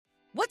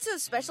What's so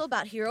special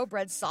about Hero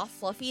Bread's soft,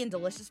 fluffy, and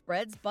delicious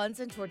breads, buns,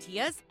 and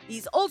tortillas?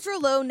 These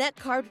ultra-low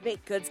net-carb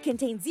baked goods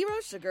contain zero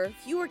sugar,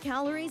 fewer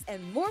calories,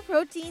 and more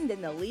protein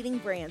than the leading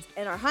brands,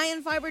 and are high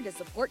in fiber to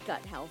support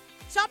gut health.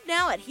 Shop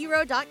now at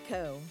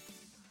Hero.co.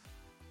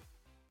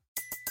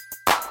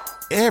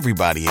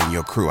 Everybody in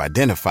your crew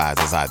identifies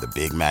as either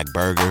Big Mac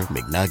Burger,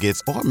 McNuggets,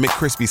 or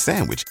McCrispy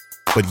Sandwich.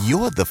 But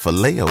you're the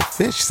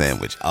Filet-O-Fish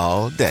Sandwich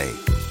all day.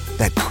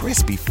 That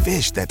crispy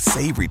fish, that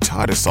savory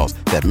tartar sauce,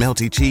 that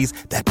melty cheese,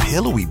 that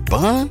pillowy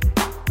bun.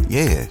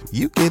 Yeah,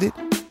 you get it.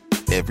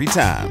 Every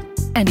time.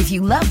 And if you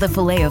love the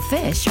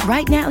Filet-O-Fish,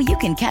 right now you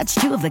can catch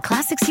two of the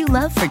classics you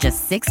love for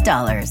just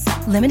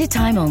 $6. Limited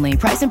time only.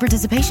 Price and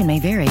participation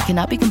may vary.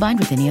 Cannot be combined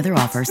with any other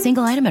offer.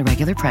 Single item at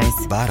regular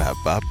price.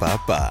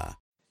 Ba-da-ba-ba-ba.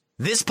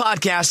 This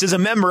podcast is a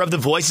member of the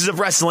Voices of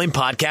Wrestling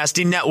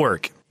Podcasting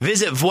Network.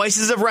 Visit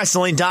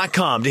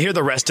voicesofwrestling.com to hear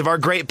the rest of our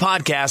great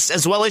podcasts,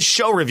 as well as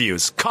show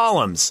reviews,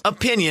 columns,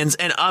 opinions,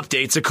 and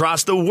updates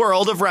across the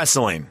world of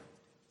wrestling.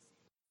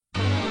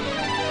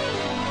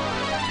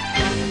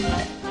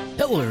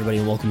 Hello, everybody,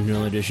 and welcome to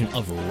another edition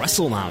of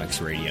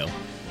WrestleNomics Radio.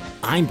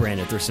 I'm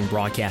Brandon Thurston,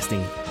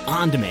 broadcasting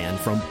on demand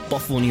from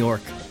Buffalo, New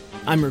York.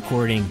 I'm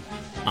recording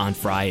on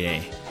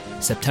Friday,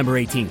 September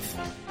 18th,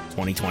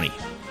 2020.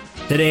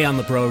 Today on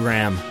the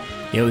program,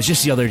 it was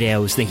just the other day I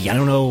was thinking, I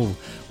don't know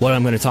what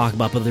I'm going to talk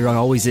about, but there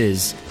always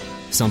is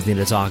something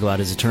to talk about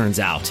as it turns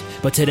out.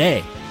 But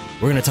today,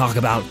 we're going to talk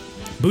about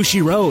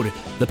Bushiroad,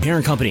 the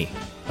parent company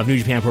of New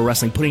Japan Pro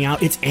Wrestling, putting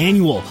out its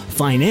annual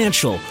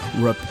financial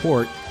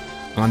report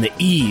on the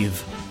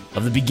eve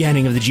of the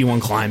beginning of the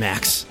G1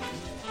 Climax.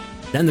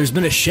 Then there's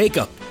been a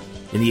shakeup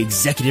in the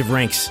executive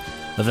ranks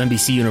of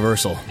NBC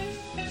Universal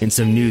in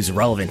some news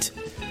relevant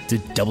to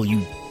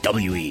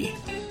WWE.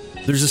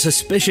 There's a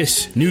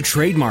suspicious new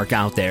trademark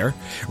out there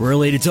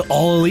related to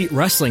All Elite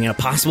Wrestling and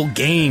a possible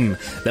game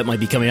that might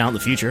be coming out in the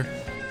future.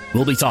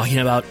 We'll be talking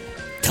about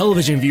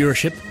television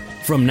viewership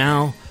from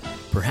now,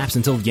 perhaps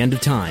until the end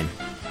of time.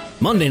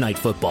 Monday Night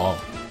Football.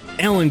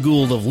 Alan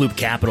Gould of Loop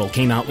Capital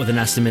came out with an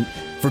estimate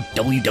for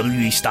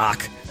WWE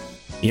stock.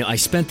 I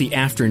spent the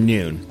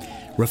afternoon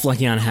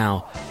reflecting on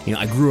how,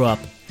 I grew up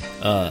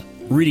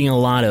reading a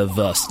lot of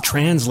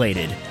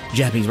translated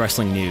Japanese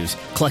wrestling news,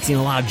 collecting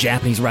a lot of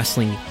Japanese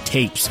wrestling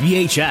tapes,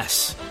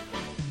 VHS,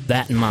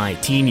 that in my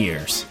teen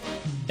years.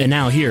 And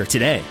now here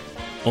today,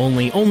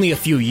 only a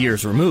few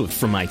years removed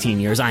from my teen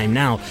years, I am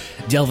now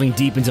delving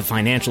deep into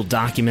financial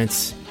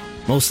documents,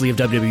 mostly of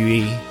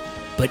WWE.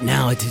 But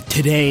now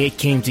today it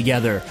came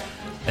together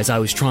as I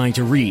was trying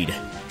to read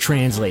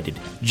translated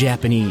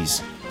Japanese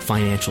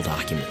financial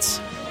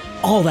documents.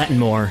 All that and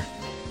more.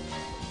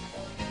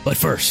 But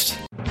first,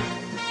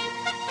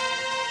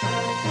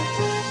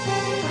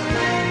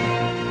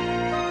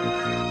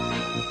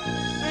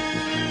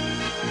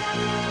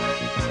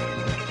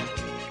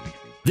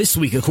 this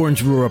week, according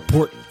to a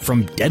report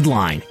from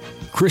Deadline,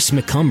 Chris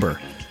McCumber,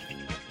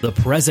 the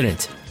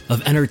president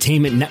of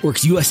Entertainment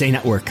Networks USA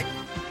Network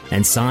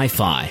and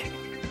Sci-Fi,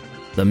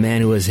 the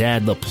man who has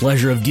had the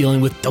pleasure of dealing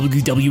with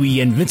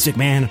WWE and Vince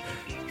McMahon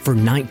for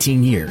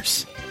 19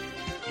 years.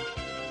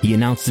 He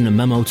announced in a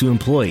memo to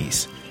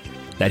employees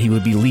that he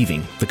would be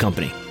leaving the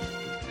company.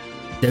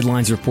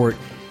 Deadline's report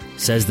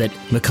says that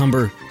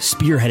McCumber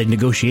spearheaded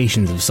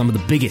negotiations of some of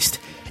the biggest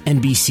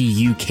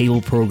NBCU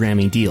cable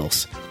programming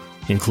deals,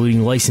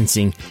 including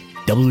licensing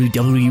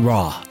WWE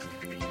Raw,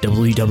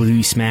 WWE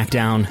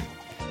SmackDown,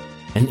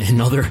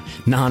 and other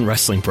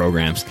non-wrestling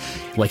programs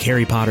like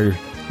Harry Potter,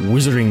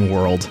 Wizarding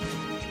World,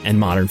 and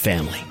Modern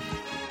Family.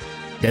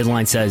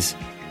 Deadline says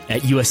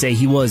at USA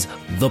he was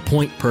the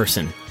point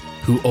person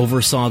who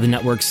oversaw the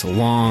network's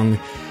long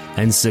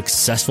and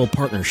successful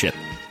partnership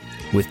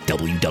with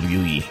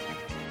WWE.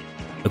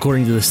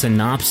 According to the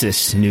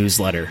Synopsis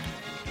newsletter,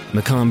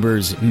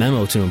 McCumber's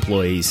memo to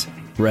employees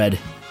read,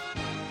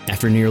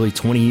 "After nearly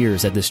 20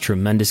 years at this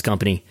tremendous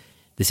company,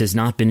 this has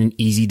not been an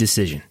easy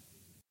decision.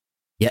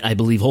 Yet I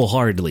believe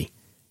wholeheartedly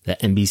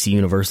that NBC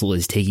Universal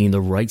is taking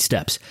the right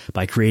steps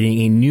by creating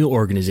a new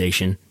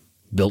organization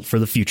built for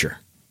the future."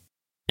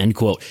 End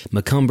quote.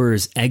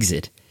 McCumber's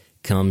exit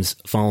comes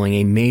following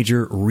a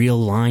major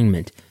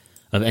realignment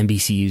of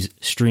NBCU's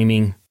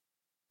streaming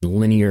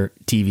linear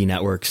TV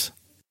networks.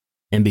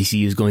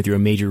 NBCU is going through a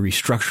major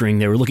restructuring.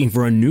 They were looking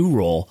for a new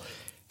role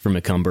for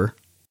McCumber,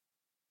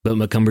 but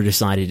McCumber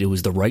decided it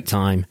was the right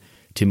time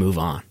to move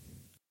on.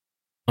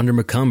 Under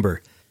McCumber,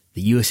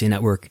 the USA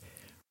Network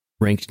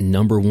ranked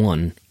number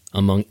one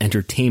among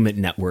entertainment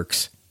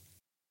networks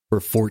for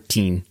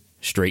 14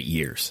 straight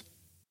years,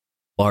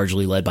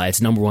 largely led by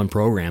its number one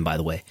program, by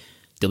the way,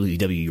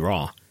 WWE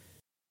Raw.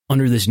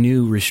 Under this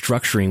new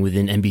restructuring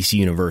within NBC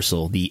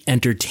Universal, the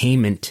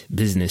entertainment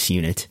business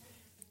unit,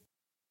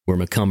 where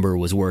McCumber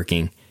was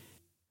working,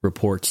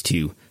 reports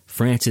to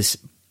Francis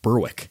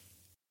Berwick,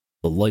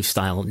 the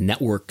Lifestyle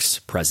Networks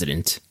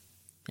president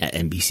at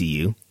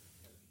NBCU.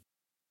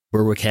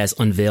 Berwick has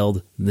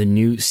unveiled the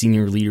new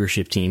senior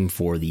leadership team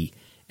for the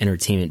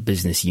entertainment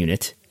business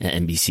unit at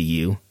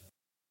NBCU.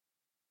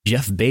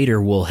 Jeff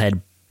Bader will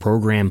head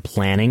program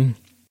planning,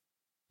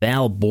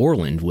 Val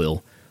Borland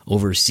will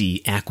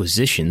oversee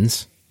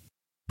acquisitions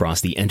across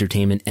the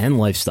entertainment and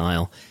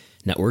lifestyle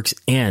networks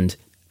and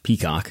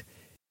Peacock.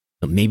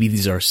 Maybe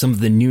these are some of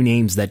the new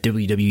names that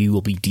WWE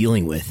will be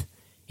dealing with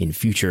in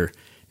future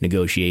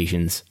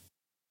negotiations,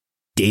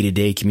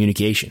 day-to-day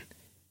communication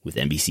with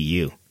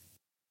NBCU.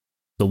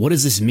 So what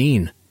does this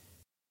mean?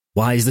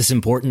 Why is this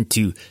important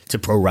to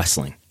pro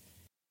wrestling?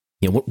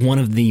 One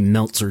of the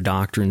Meltzer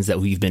doctrines that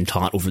we've been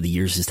taught over the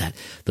years is that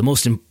the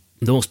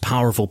most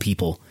powerful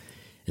people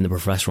in the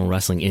professional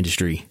wrestling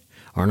industry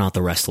are not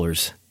the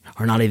wrestlers,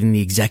 are not even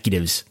the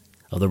executives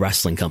of the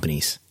wrestling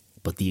companies,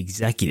 but the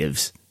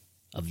executives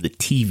of the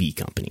TV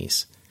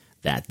companies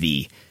that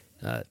the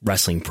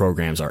wrestling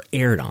programs are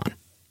aired on.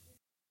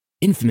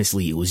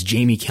 Infamously, it was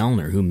Jamie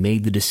Kellner who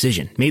made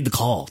the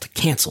call to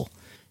cancel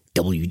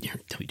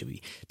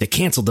WWE, to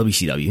cancel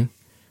WCW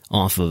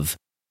off of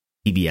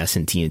PBS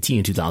and TNT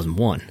in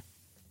 2001.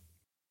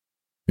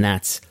 And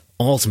that's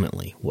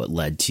ultimately what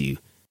led to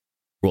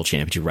World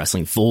Championship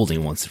Wrestling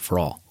folding once and for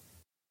all.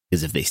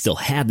 Because if they still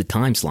had the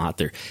time slot,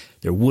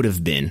 there would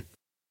have been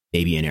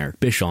maybe an Eric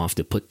Bischoff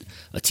to put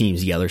a team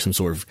together, some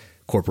sort of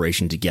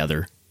corporation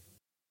together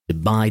to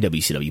buy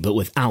WCW. But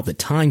without the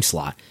time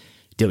slot,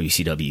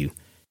 WCW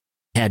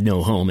had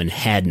no home and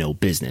had no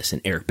business.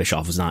 And Eric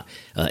Bischoff was not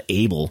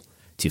able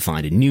to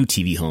find a new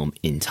TV home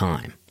in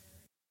time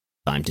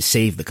to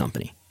save the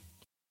company.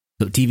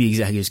 So TV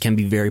executives can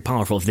be very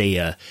powerful. If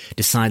they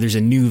decide there's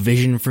a new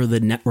vision for the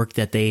network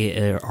that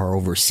they are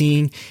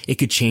overseeing, it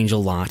could change a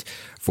lot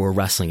for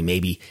wrestling.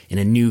 Maybe in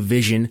a new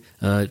vision,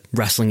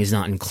 wrestling is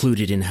not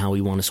included in how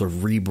we want to sort of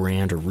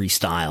rebrand or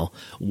restyle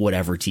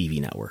whatever TV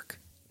network.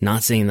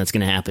 Not saying that's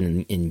going to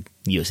happen in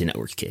USA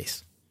Network's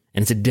case.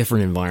 And it's a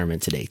different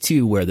environment today,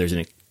 too, where there's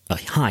a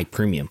high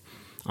premium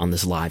on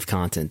this live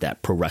content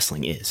that pro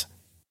wrestling is.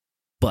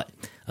 But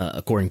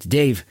according to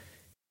Dave,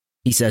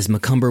 he says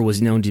Macomber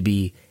was known to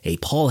be a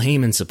Paul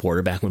Heyman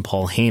supporter back when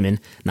Paul Heyman,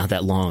 not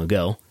that long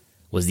ago,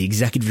 was the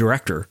executive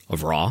director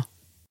of Raw,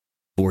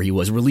 before he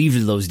was relieved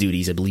of those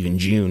duties, I believe in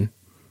June,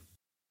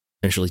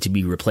 eventually to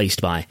be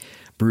replaced by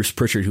Bruce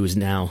Pritchard, who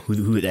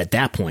at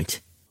that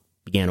point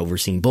began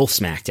overseeing both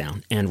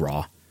SmackDown and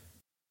Raw.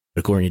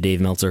 But according to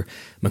Dave Meltzer,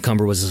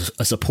 Macomber was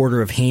a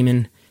supporter of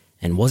Heyman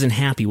and wasn't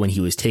happy when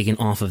he was taken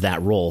off of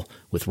that role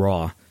with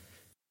Raw.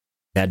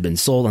 Had been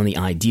sold on the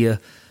idea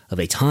of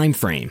a time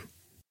frame,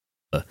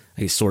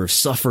 sort of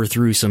suffer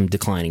through some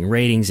declining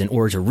ratings in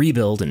order to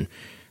rebuild and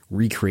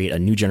recreate a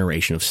new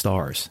generation of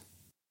stars.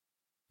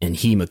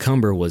 And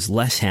Macomber was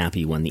less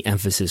happy when the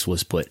emphasis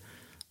was put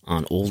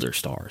on older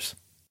stars.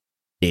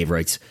 Dave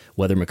writes,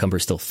 whether Macomber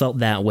still felt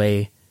that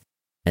way,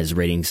 as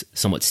ratings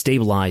somewhat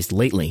stabilized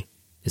lately,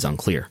 is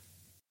unclear.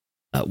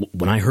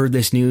 When I heard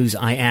this news,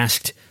 I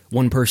asked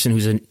one person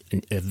who's a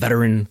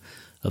veteran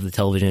of the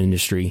television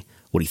industry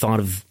what he thought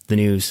of the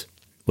news,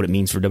 what it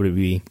means for WWE.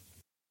 He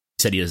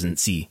said he doesn't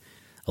see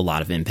a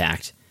lot of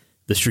impact.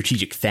 The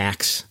strategic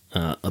facts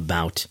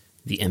about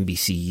the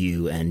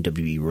NBCU and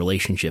WWE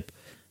relationship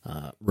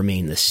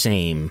remain the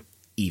same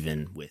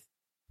even with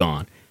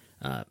gone.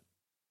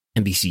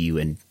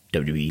 NBCU and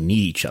WWE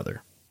need each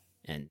other,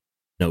 and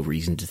no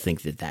reason to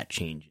think that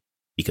changes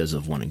because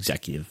of one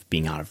executive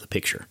being out of the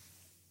picture.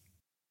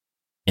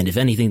 And if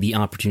anything, the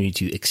opportunity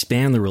to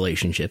expand the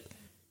relationship,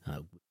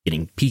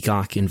 getting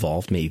Peacock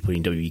involved, maybe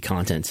putting WWE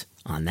content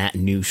on that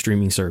new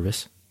streaming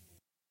service,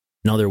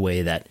 another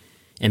way that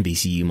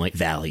NBCU might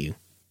value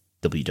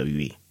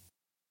WWE.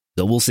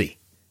 So we'll see.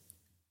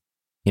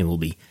 And we'll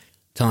be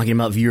talking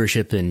about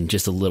viewership in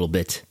just a little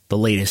bit, the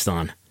latest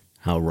on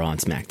how Raw and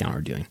SmackDown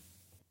are doing.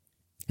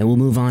 And we'll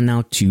move on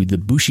now to the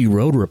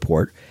Bushiroad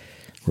report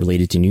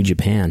related to New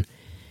Japan.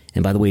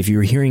 And by the way, if you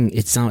were hearing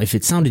if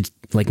it sounded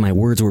like my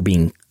words were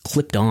being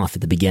clipped off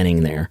at the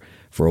beginning there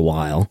for a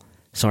while,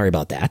 sorry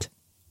about that.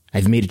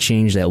 I've made a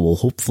change that will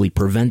hopefully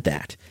prevent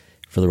that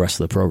for the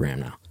rest of the program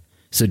now.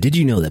 So did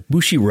you know that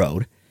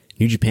Bushiroad,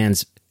 New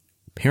Japan's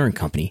parent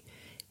company,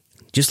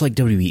 just like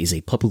WWE, is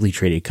a publicly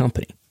traded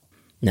company?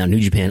 Now, New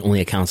Japan only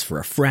accounts for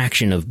a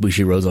fraction of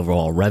Bushiroad's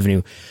overall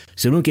revenue,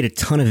 so we don't get a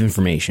ton of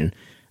information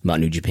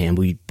about New Japan,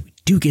 but we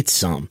do get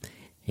some.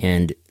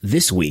 And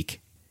this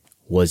week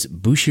was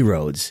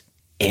Bushiroad's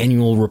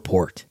annual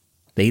report.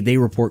 They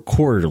report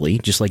quarterly,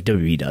 just like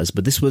WWE does,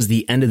 but this was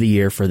the end of the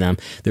year for them.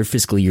 Their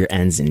fiscal year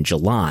ends in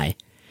July,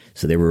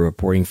 so they were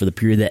reporting for the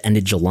period that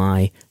ended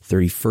July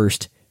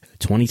 31st,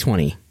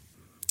 2020.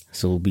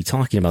 So we'll be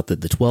talking about the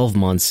 12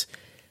 months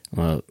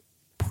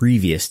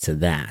previous to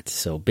that.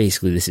 So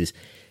basically, this is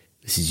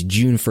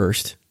June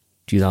 1st,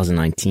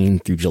 2019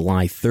 through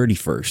July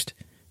 31st,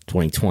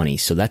 2020.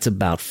 So that's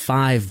about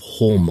 5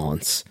 whole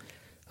months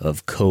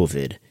of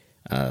COVID,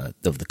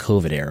 of the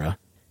COVID era.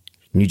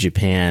 New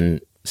Japan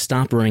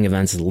stopped running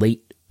events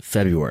late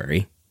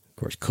February. Of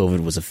course,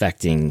 COVID was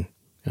affecting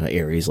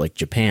areas like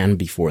Japan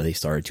before they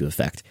started to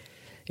affect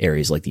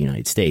areas like the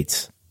United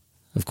States.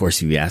 Of course,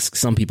 if you ask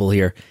some people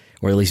here,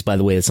 or at least by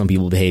the way that some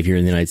people behave here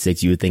in the United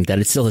States, you would think that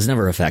it still has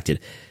never affected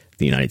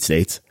the United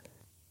States.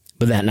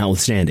 But that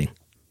notwithstanding.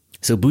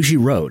 So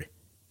Bushiroad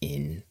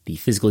in the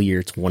fiscal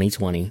year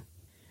 2020.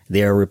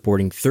 They are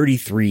reporting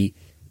 33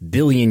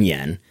 billion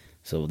yen.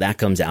 So that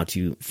comes out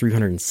to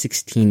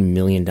 $316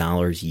 million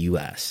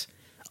US.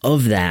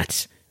 Of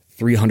that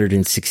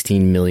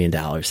 $316 million,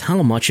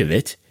 how much of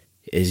it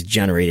is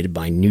generated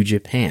by New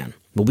Japan?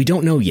 Well, we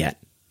don't know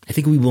yet. I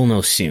think we will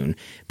know soon,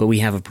 but we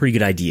have a pretty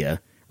good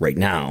idea right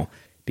now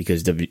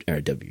because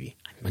WWE.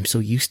 I'm so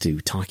used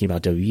to talking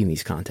about WWE in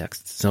these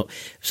contexts.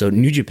 So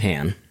New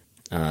Japan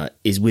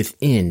is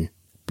within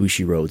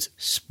Bushiroad's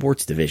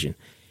sports division,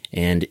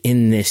 and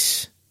in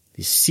this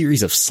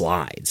series of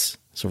slides,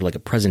 sort of like a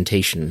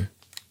presentation,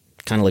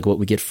 kind of like what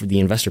we get for the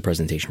investor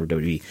presentation for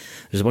WWE.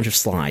 There's a bunch of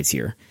slides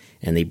here,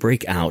 and they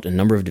break out a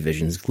number of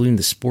divisions, including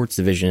the sports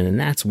division, and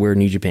that's where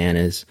New Japan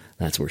is,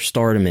 that's where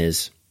Stardom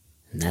is,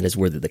 and that is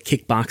where the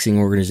kickboxing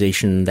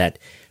organization that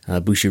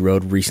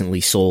Bushiroad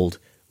recently sold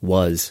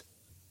was.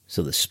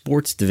 So the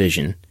sports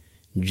division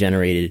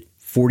generated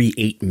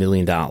 $48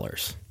 million.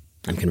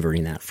 I'm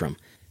converting that from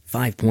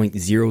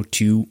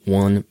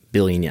 5.021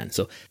 billion yen.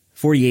 So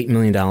 $48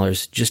 million,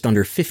 just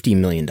under $50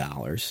 million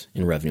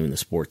in revenue in the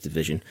sports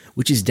division,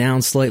 which is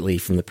down slightly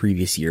from the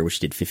previous year, which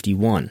did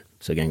 51.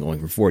 So again, going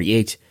from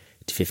 48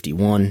 to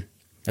 51.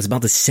 That's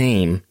about the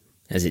same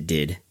as it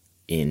did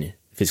in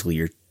fiscal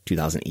year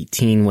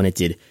 2018 when it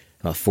did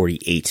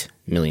 $48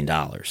 million.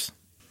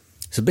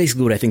 So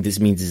basically what I think this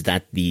means is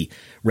that the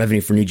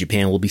revenue for New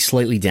Japan will be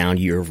slightly down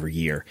year over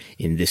year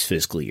in this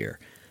fiscal year.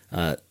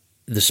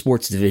 The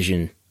sports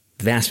division,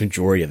 the vast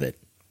majority of it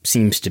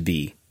seems to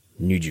be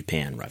New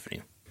Japan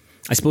revenue.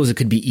 I suppose it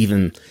could be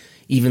even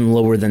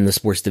lower than the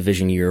sports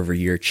division year over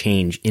year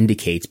change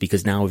indicates,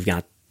 because now we've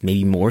got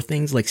maybe more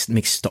things like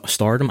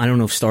Stardom. I don't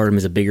know if Stardom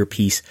is a bigger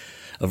piece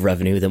of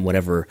revenue than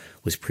whatever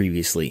was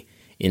previously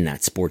in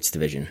that sports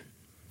division.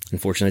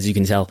 Unfortunately, as you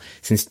can tell,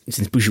 since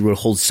Bushiroad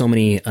holds so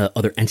many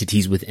other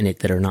entities within it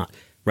that are not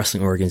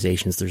wrestling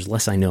organizations, there's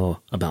less I know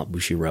about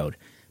Bushiroad.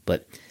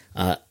 But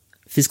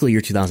fiscal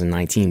year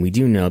 2019, we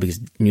do know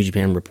because New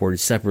Japan reported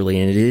separately,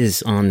 and it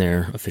is on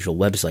their official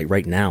website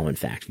right now. In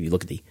fact, if you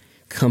look at the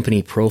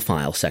company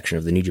profile section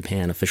of the New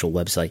Japan official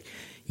website,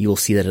 you will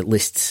see that it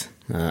lists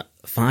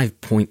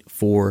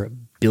 $5.4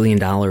 billion.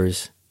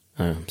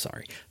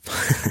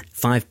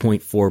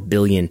 $5.4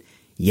 billion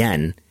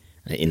yen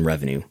in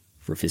revenue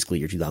for fiscal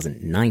year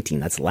 2019.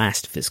 That's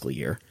last fiscal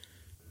year,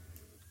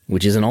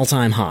 which is an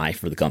all-time high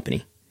for the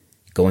company,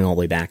 going all the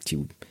way back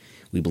to,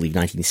 we believe,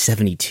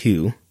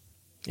 1972.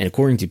 And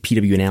according to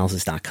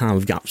pwanalysis.com,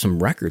 we've got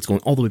some records going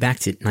all the way back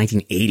to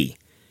 1980.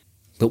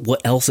 But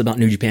what else about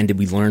New Japan did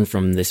we learn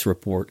from this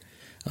report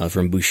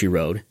from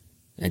Bushiroad?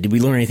 Did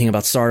we learn anything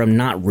about Stardom?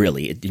 Not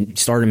really.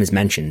 Stardom is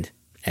mentioned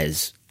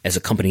as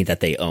a company that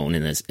they own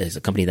and as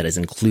a company that is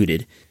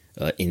included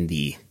in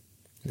the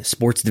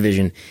sports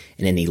division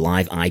and in the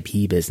live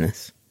IP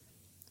business.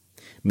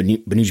 But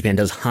New Japan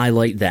does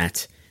highlight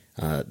that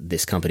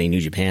this company, New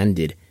Japan,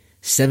 did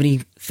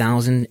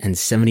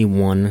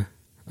 70,071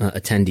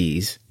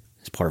 attendees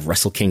as part of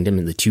Wrestle Kingdom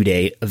in the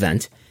 2-day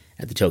event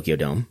at the Tokyo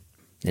Dome.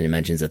 And it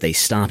mentions that they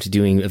stopped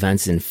doing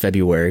events in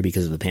February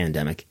because of the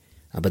pandemic.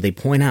 But they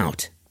point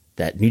out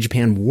that New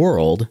Japan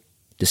World,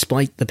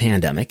 despite the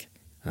pandemic,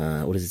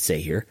 what does it say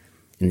here?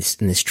 In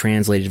this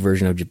translated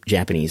version of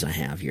Japanese I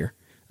have here,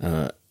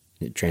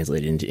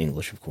 translated into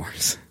English, of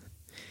course.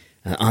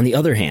 On the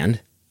other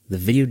hand, the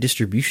video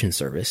distribution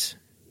service,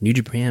 New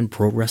Japan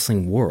Pro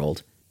Wrestling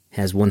World,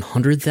 has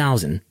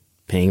 100,000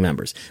 paying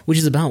members, which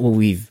is about what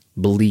we've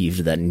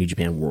believed that New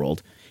Japan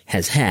World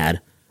has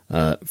had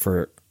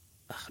for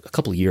a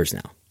couple of years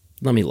now.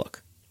 Let me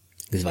look.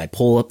 Because if I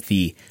pull up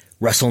the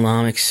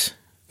WrestleNomics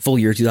full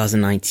year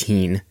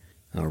 2019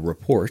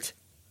 report,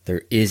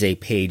 there is a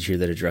page here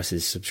that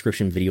addresses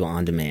subscription video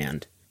on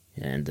demand.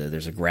 And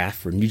there's a graph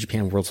for New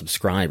Japan World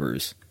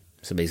subscribers.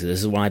 So basically,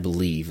 this is what I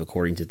believe,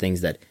 according to things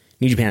that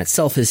New Japan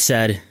itself has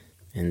said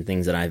and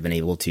things that I've been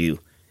able to,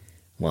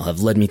 well,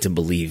 have led me to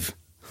believe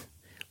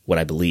what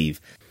I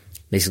believe.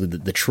 Basically,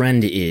 the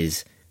trend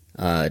is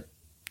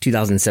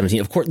 2017.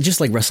 Of course,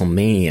 just like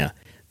WrestleMania,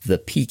 the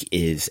peak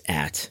is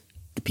at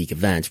the peak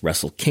event,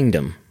 Wrestle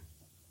Kingdom.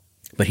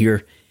 But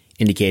here,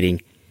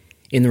 indicating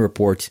in the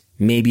report,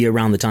 maybe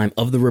around the time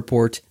of the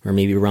report, or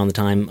maybe around the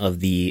time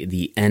of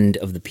the end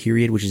of the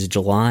period, which is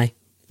July,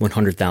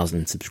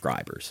 100,000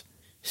 subscribers.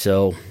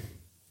 So,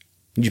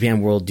 New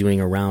Japan World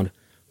doing around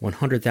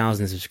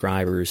 100,000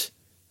 subscribers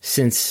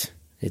since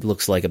it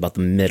looks like about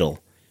the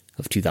middle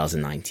of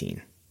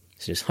 2019.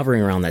 So just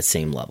hovering around that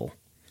same level.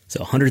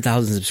 So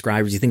 100,000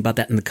 subscribers, you think about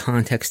that in the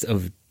context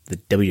of the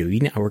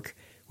WWE Network,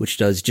 which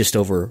does just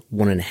over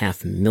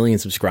 1.5 million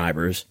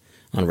subscribers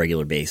on a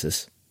regular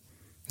basis.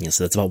 Yeah,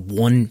 so that's about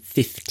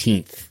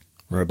 1/15,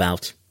 or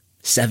about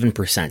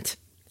 7%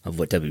 of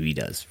what WWE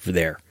does for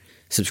their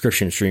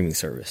subscription streaming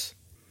service.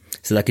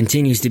 So that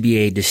continues to be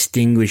a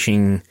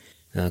distinguishing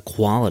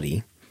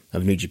quality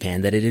of New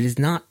Japan, that it is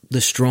not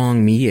the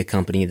strong media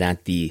company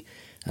that the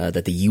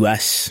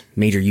U.S.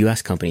 major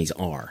U.S. companies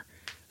are.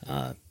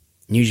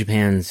 New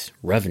Japan's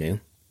revenue,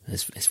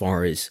 as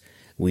far as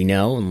we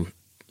know, and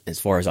as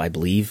far as I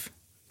believe,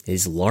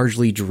 is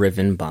largely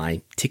driven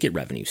by ticket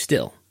revenue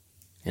still,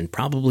 and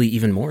probably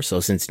even more so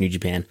since New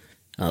Japan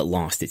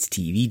lost its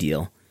TV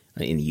deal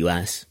in the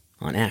U.S.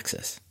 on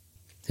Access.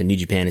 So New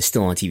Japan is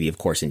still on TV, of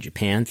course, in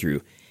Japan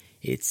through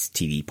its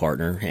TV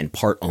partner and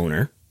part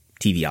owner,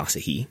 TV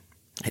Asahi.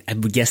 I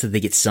would guess that they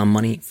get some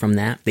money from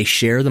that. They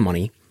share the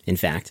money, in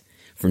fact,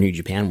 for New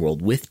Japan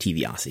World with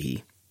TV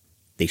Asahi.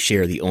 They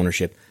share the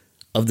ownership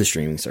of the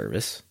streaming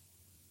service.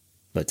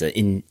 But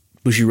in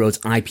Bushiroad's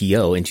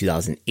IPO in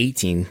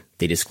 2018,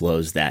 they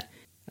disclosed that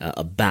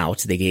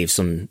they gave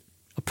some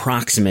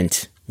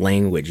approximate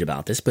language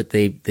about this, but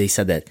they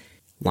said that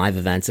live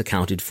events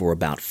accounted for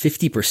about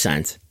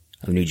 50%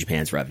 of New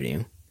Japan's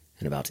revenue,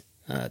 and about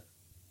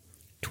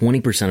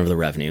 20% of the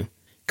revenue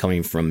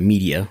coming from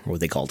media, or what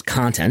they called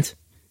content,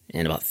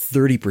 and about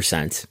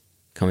 30%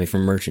 coming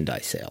from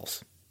merchandise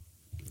sales.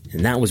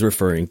 And that was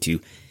referring to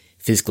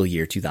fiscal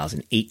year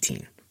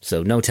 2018.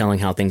 So no telling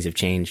how things have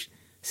changed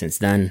since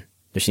then.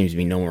 There seems to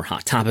be no more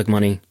Hot Topic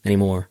money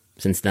anymore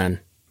since then.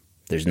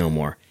 There's no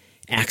more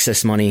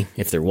Access money.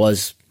 If there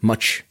was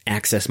much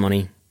Access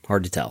money,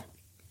 hard to tell.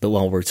 But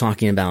while we're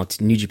talking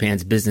about New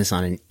Japan's business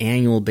on an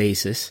annual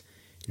basis,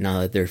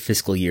 now that their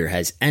fiscal year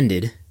has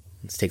ended,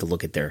 let's take a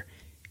look at their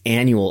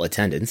annual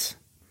attendance.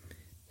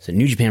 So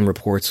New Japan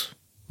reports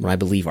what I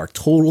believe are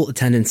total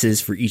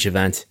attendances for each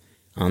event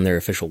on their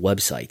official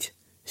website.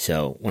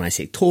 So when I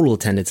say total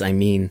attendance, I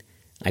mean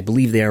I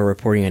believe they are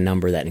reporting a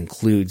number that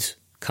includes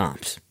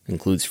comps,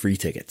 includes free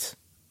tickets.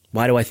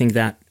 Why do I think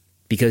that?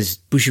 Because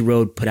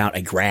Bushiroad put out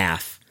a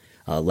graph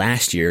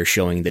last year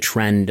showing the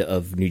trend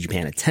of New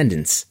Japan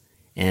attendance,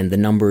 and the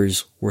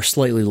numbers were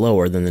slightly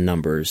lower than the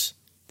numbers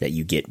that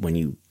you get when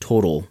you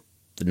total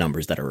the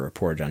numbers that are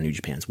reported on New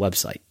Japan's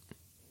website.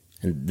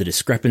 And the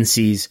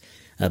discrepancies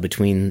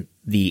between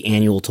the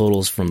annual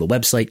totals from the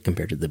website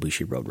compared to the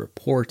Bushiroad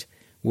report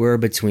were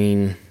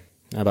between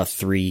about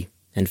 3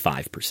 and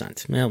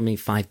 5%. Well, maybe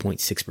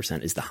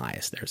 5.6% is the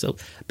highest there. So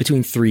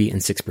between 3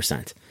 and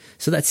 6%.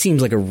 So that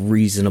seems like a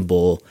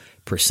reasonable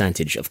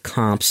percentage of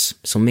comps.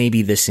 So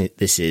maybe this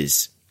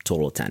is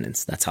total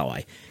attendance. That's how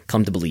I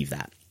come to believe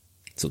that.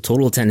 So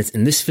total attendance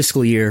in this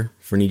fiscal year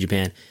for New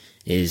Japan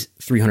is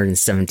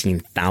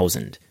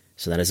 317,000.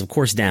 So that is, of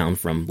course, down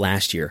from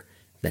last year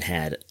that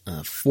had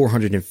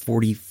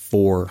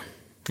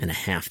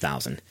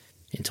 444,500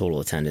 in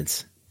total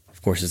attendance.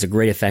 Of course, there's a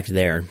great effect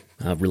there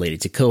related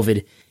to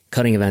COVID,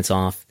 cutting events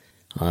off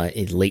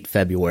in late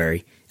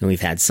February. And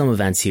we've had some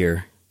events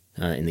here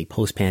in the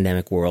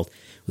post-pandemic world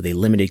with a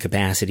limited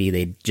capacity.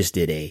 They just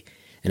did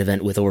an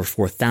event with over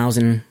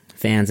 4,000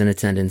 fans in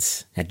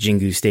attendance at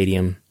Jingu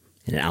Stadium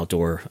in an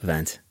outdoor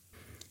event.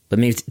 But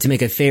maybe to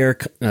make a fair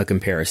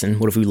comparison,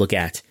 what if we look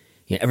at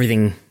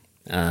everything,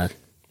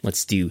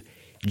 let's do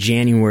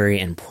January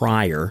and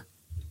prior,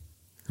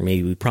 or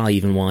maybe we probably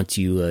even want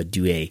to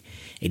do a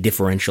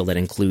differential that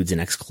includes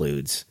and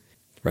excludes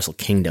Wrestle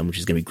Kingdom, which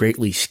is going to be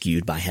greatly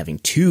skewed by having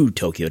 2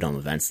 Tokyo Dome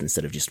events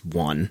instead of just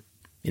 1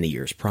 in the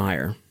years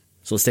prior.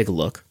 So let's take a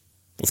look.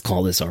 Let's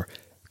call this our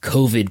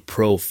COVID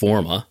pro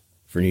forma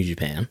for New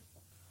Japan.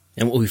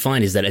 And what we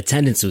find is that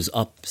attendance was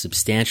up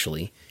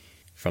substantially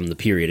from the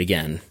period,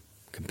 again,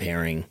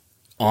 comparing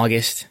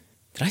August.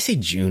 Did I say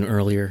June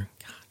earlier?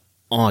 God,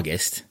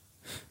 August.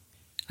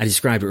 I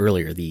described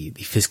earlier the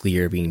fiscal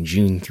year being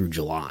June through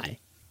July,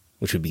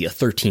 which would be a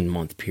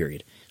 13-month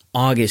period.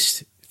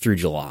 August through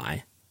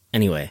July.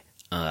 Anyway,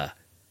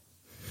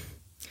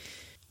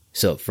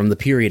 so from the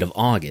period of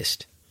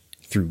August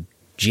through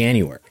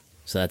January,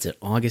 so that's it,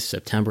 August,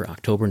 September,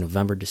 October,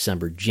 November,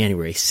 December,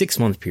 January,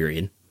 6-month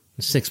period,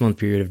 a 6-month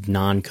period of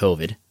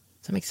non-COVID. Does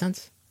that make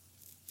sense?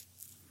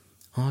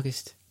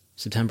 August,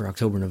 September,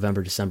 October,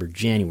 November, December,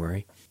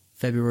 January,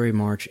 February,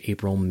 March,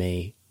 April,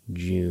 May,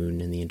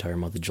 June, and the entire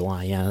month of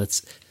July. Yeah,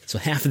 so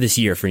half of this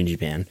year for New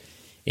Japan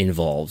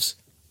involves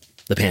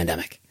the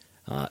pandemic.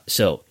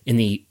 So in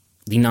the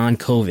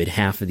non-COVID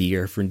half of the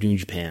year for New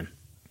Japan,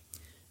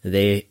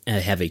 they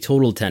have a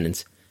total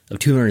attendance of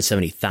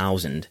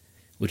 270,000,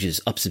 which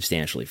is up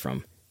substantially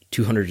from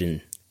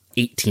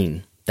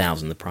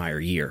 218,000 the prior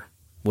year.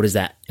 What is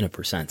that in a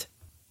percent?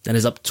 That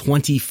is up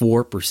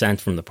 24%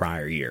 from the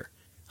prior year.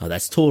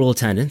 That's total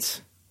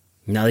attendance.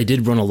 Now, they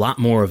did run a lot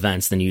more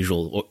events than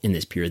usual in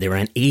this period. They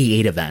ran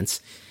 88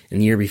 events in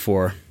the year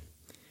before.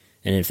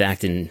 And in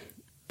fact, in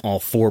all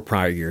 4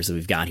 prior years that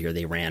we've got here,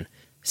 they ran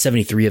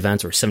 73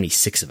 events or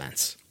 76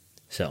 events.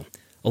 So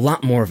a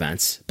lot more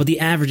events, but the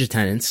average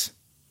attendance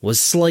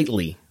was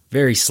slightly,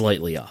 very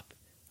slightly up.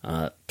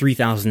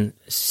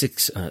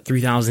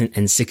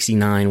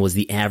 3,069 was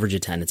the average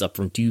attendance, up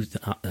from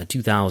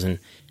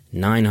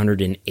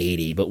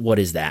 2,980. But what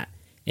is that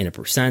in a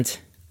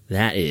percent?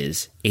 That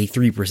is a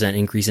 3%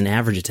 increase in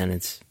average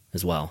attendance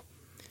as well.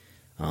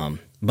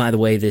 By the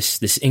way,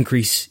 this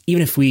increase,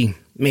 even if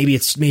maybe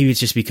it's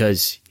just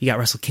because you got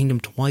Wrestle Kingdom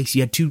twice,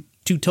 you had two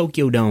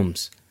Tokyo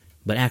Domes.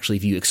 But actually,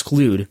 if you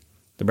exclude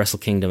the Wrestle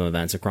Kingdom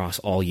events across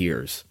all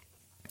years,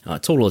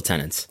 total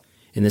attendance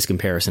in this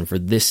comparison for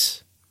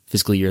this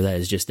fiscal year that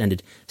has just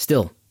ended,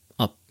 still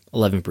up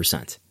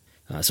 11%.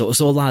 So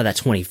a lot of that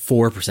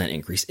 24%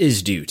 increase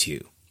is due to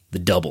the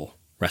double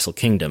Wrestle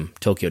Kingdom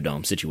Tokyo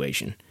Dome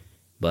situation.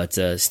 But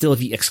still,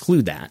 if you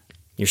exclude that,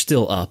 you're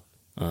still up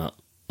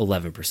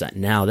 11%.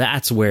 Now,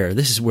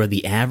 this is where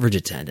the average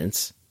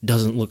attendance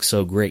doesn't look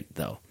so great,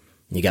 though.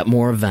 You got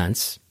more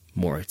events,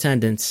 more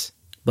attendance,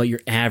 but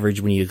your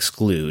average, when you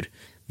exclude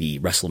the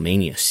Wrestle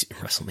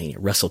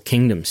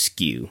Kingdom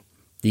skew,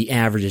 the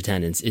average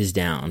attendance is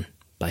down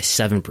by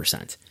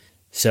 7%.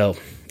 So,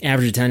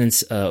 average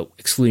attendance,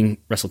 excluding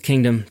Wrestle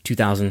Kingdom,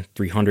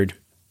 2,300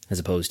 as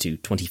opposed to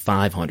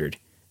 2,500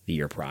 the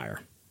year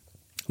prior,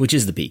 which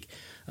is the peak.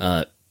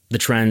 The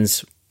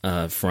trends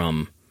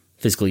from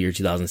fiscal year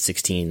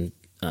 2016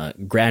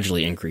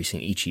 gradually increasing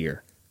each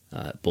year,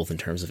 both in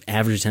terms of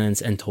average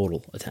attendance and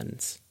total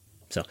attendance.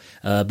 So,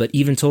 but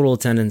even total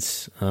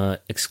attendance,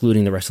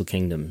 excluding the Wrestle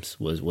Kingdoms,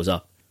 was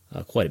up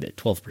quite a bit,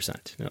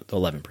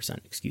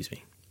 11%, excuse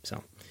me.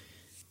 So,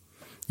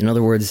 in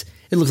other words,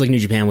 it looks like New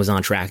Japan was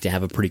on track to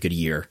have a pretty good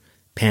year,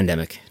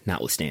 pandemic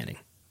notwithstanding.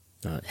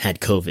 Had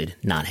COVID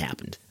not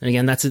happened. And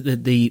again, that's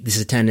this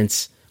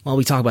attendance. Well,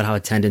 we talk about how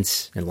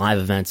attendance and live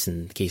events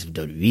in the case of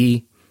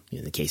WWE,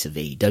 in the case of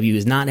AEW,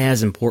 is not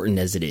as important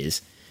as it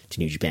is to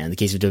New Japan. In the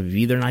case of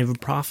WWE, they're not even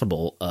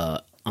profitable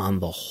on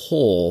the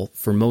whole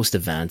for most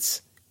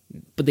events,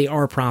 but they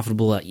are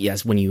profitable,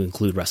 yes, when you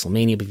include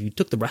WrestleMania. But if you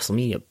took the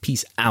WrestleMania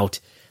piece out,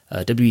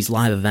 WWE's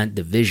live event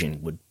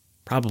division would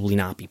probably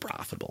not be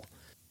profitable.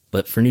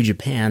 But for New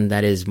Japan,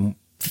 that is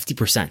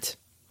 50%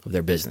 of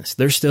their business.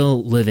 They're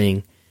still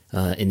living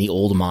in the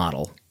old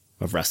model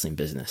of wrestling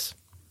business,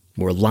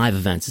 where live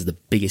events is the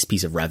biggest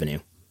piece of revenue,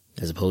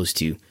 as opposed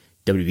to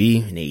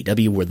WWE and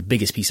AEW, where the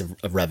biggest piece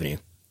of revenue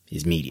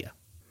is media.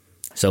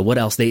 So what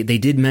else? They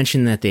did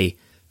mention that they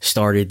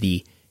started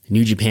the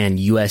New Japan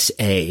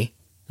USA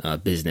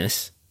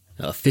business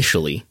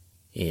officially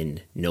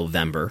in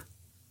November.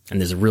 And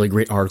there's a really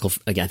great article,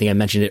 again, I think I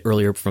mentioned it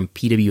earlier, from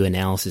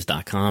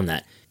pwanalysis.com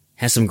that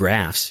has some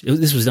graphs.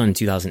 This was done in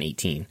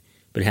 2018,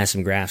 but it has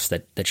some graphs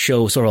that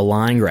show sort of a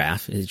line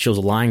graph. It shows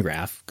a line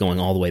graph going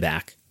all the way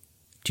back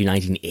to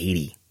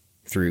 1980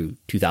 through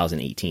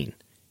 2018.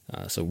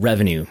 So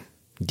revenue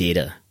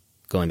data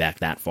going back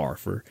that far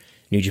for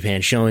New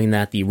Japan, showing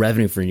that the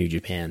revenue for New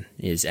Japan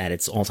is at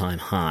its all-time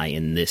high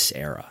in this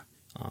era.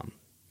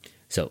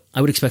 So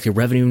I would expect a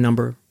revenue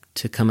number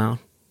to come out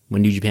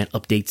when New Japan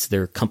updates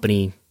their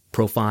company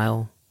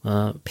profile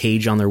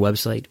page on their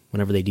website,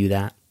 whenever they do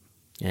that.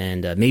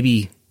 And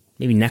maybe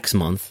next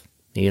month,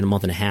 maybe in a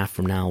month and a half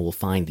from now, we'll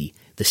find the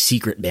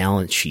secret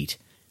balance sheet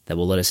that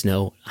will let us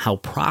know how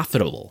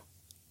profitable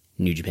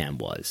New Japan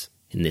was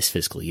in this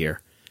fiscal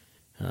year.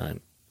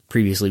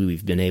 Previously,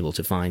 we've been able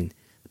to find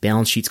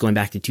balance sheets going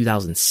back to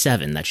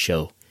 2007 that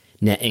show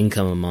net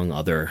income, among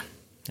other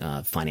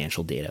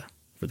financial data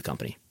for the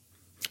company.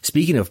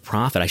 Speaking of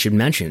profit, I should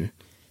mention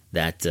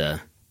that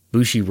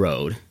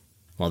Bushiroad,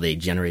 while they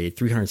generated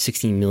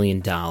 $316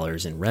 million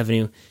in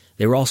revenue,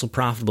 they were also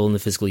profitable in the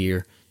fiscal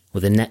year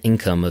with a net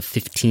income of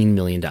 $15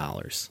 million,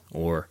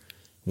 or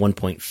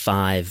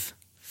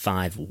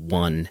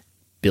 1.551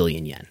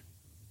 billion yen.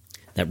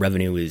 That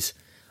revenue is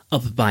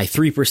up by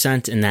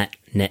 3%, and that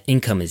net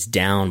income is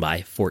down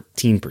by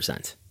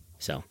 14%.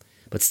 So,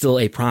 but still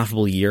a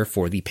profitable year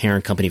for the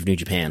parent company of New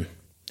Japan.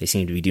 They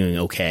seem to be doing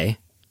okay,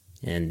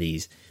 and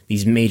these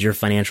major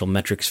financial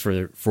metrics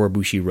for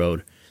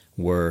Bushiroad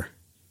were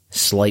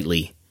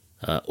slightly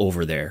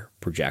over their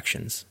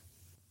projections.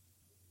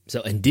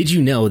 So, and did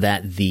you know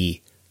that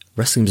the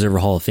Wrestling Observer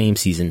Hall of Fame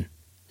season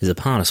is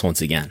upon us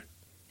once again?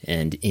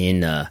 And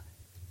in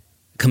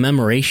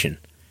commemoration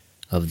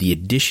of the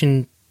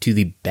addition to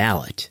the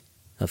ballot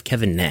of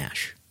Kevin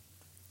Nash.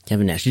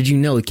 Did you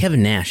know that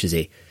Kevin Nash is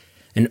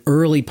an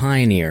early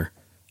pioneer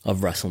of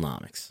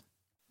WrestleNomics?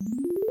 I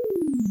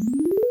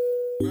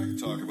can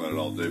talk about it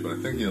all day, but I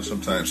think,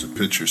 sometimes a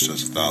picture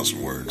says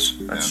 1,000 words.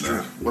 That's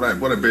true. What I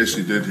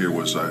basically did here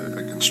was I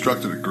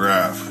constructed a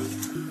graph.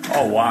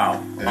 Oh,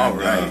 wow. And, all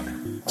right.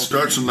 It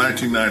starts in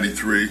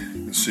 1993. You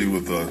can see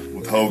with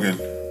Hogan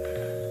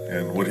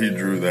and what he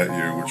drew that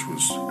year, which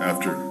was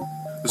after.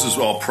 This is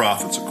all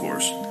profits, of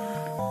course.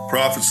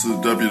 Profits to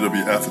the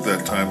WWF at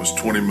that time was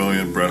 $20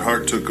 million. Bret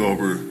Hart took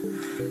over,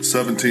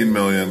 $17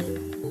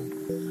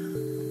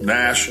 million.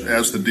 Nash,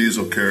 as the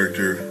Diesel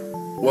character,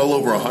 well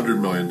over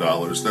 $100 million.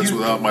 That's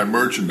without my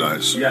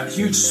merchandise. Yeah,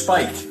 huge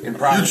spike in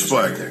profits. Huge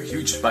spike. Right,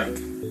 huge spike.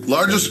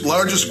 Largest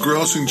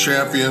grossing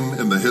champion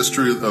in the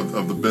history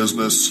of the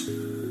business,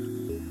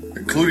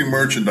 including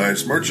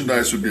merchandise.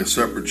 Merchandise would be a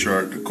separate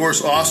chart. Of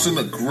course, Austin,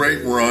 a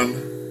great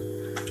run.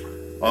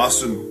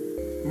 Austin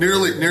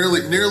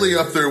nearly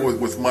up there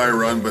with my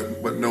run,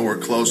 but nowhere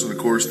close. And of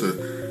course,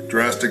 the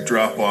drastic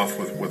drop off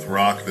with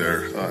Rock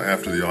there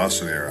after the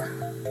Austin era.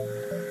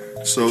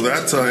 So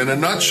that, in a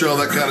nutshell,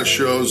 that kind of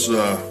shows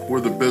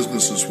where the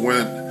businesses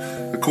went.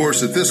 Of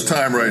course, at this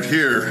time right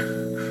here,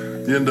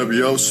 the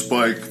NWO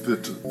spike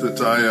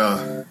that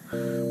I,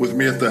 with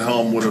me at the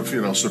helm, would have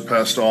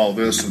surpassed all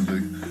this and the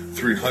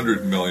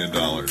 $300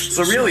 million.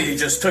 So really, you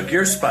just took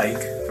your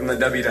spike from the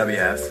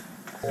WWF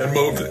And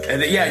moved it.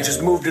 And yeah,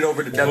 just moved it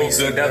over to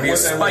WCW.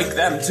 Spike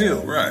them too.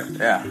 Right.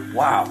 Yeah.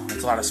 Wow.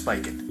 That's a lot of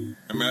spiking.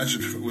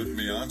 Imagine if it with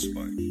me on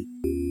Spike.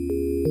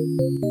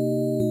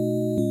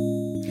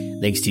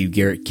 Thanks to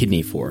Garrett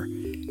Kidney for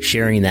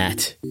sharing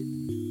that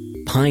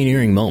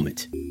pioneering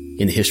moment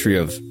in the history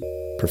of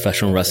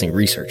professional wrestling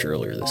research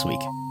earlier this week.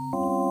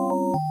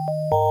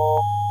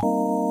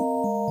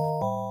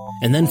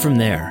 And then from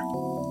there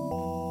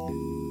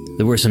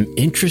were some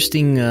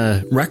interesting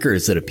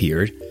records that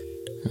appeared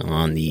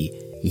on the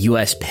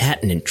U.S.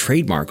 Patent and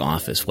Trademark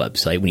Office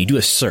website. When you do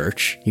a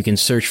search, you can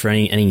search for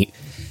any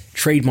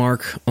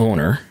trademark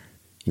owner,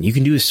 and you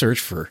can do a search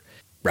for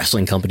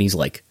wrestling companies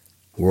like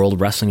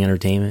World Wrestling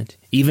Entertainment,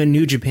 even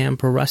New Japan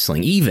Pro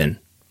Wrestling, even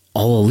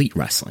All Elite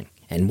Wrestling.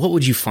 And what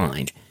would you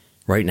find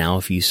right now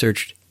if you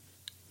searched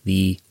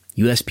the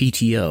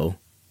USPTO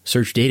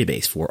search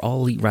database for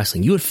All Elite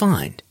Wrestling? You would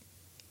find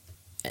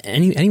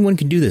anyone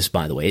can do this,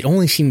 by the way. It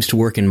only seems to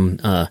work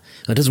in,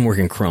 it doesn't work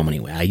in Chrome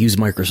anyway. I use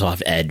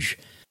Microsoft Edge,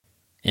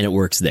 and it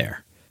works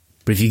there.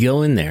 But if you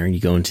go in there and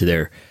you go into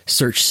their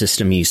search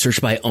system, you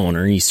search by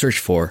owner, and you search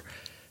for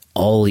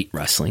All Elite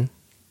Wrestling,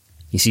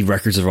 you see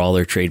records of all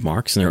their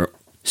trademarks, and they're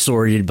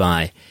sorted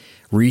by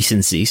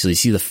recency. So you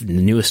see the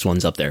newest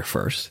ones up there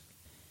first.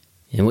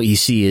 And what you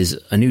see is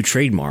a new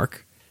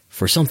trademark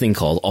for something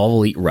called All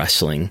Elite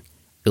Wrestling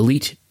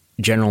Elite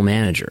General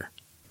Manager.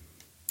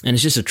 And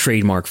it's just a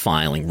trademark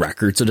filing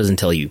record, so it doesn't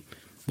tell you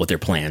what their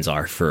plans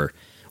are for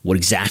what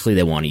exactly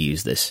they want to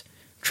use this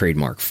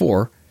trademark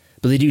for.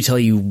 But they do tell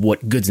you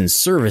what goods and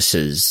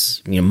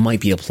services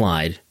might be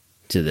applied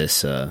to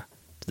this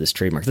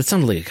trademark. That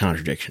sounded like a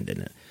contradiction,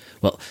 didn't it?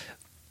 Well,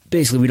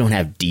 basically, we don't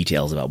have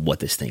details about what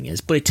this thing is,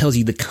 but it tells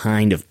you the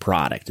kind of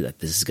product that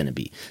this is going to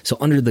be. So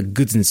under the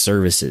goods and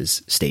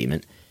services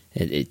statement,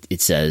 it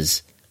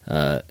says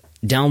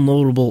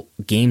downloadable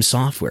game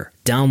software,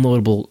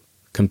 downloadable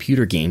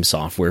computer game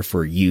software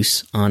for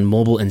use on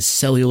mobile and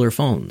cellular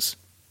phones.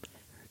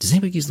 Does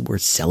anybody use the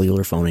word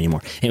cellular phone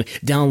anymore? Anyway,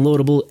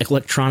 downloadable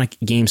electronic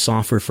game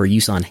software for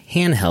use on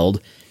handheld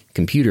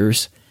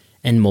computers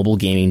and mobile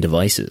gaming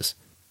devices.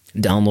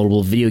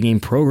 Downloadable video game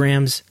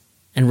programs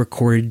and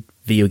recorded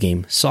video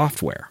game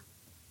software.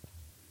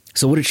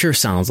 So what it sure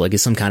sounds like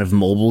is some kind of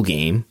mobile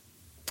game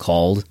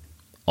called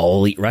All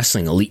Elite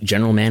Wrestling, Elite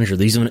General Manager.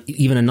 There's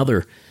even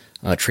another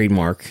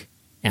trademark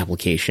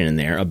application in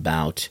there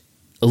about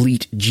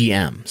Elite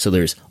GM. So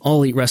there's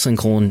All Elite Wrestling :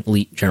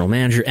 Elite General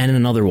Manager, and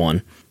another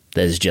one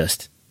that is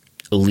just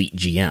Elite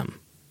GM.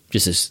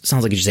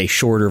 Sounds like it's just a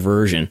shorter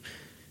version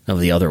of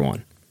the other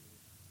one.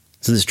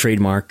 So this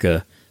trademark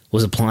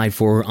was applied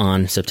for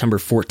on September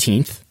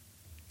 14th.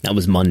 That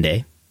was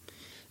Monday.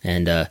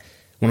 And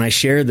when I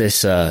shared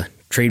this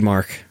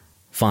trademark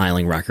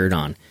filing record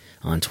on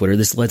Twitter,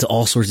 this led to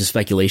all sorts of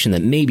speculation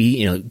that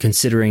maybe,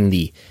 considering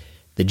the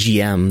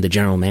GM, the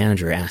general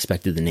manager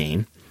aspect of the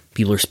name,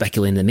 people are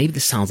speculating that maybe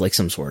this sounds like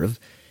some sort of,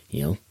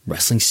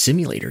 wrestling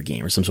simulator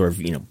game or some sort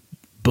of,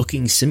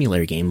 booking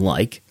simulator game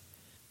like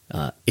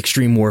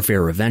Extreme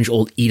Warfare Revenge,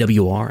 old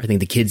EWR. I think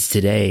the kids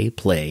today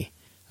play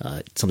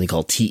something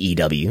called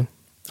TEW.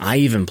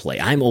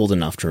 I'm old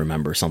enough to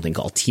remember something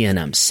called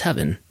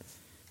TNM7,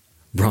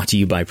 brought to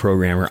you by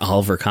programmer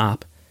Oliver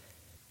Kopp.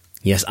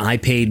 Yes, I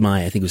paid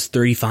I think it was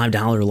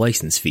 $35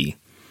 license fee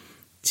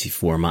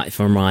for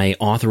my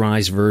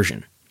authorized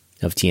version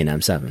of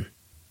TNM7.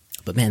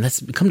 But man,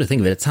 that's come to think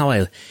of it, it's how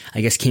I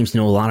guess came to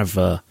know a lot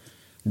of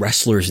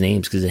wrestlers'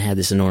 names, because it had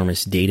this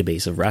enormous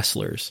database of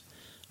wrestlers.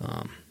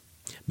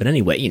 But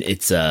anyway,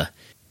 it's if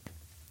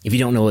you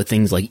don't know what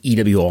things like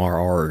EWR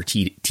or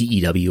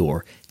TEW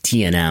or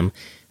TNM,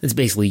 it's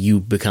basically you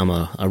become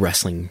a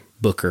wrestling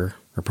booker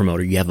or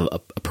promoter. You have a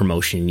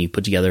promotion, you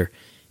put together,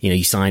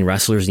 you sign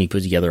wrestlers and you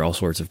put together all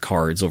sorts of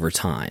cards over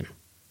time,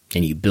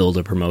 and you build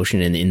a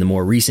promotion. And in the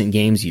more recent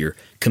games, you're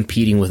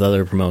competing with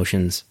other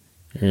promotions,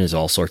 and there's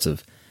all sorts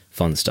of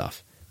fun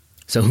stuff.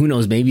 So who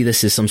knows, maybe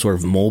this is some sort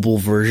of mobile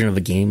version of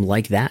a game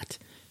like that.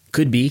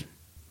 Could be.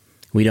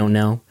 We don't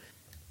know.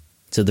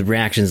 So the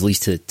reactions, at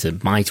least to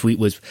my tweet,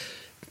 was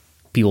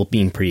people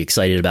being pretty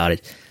excited about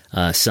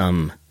it.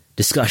 Some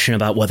discussion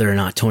about whether or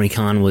not Tony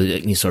Khan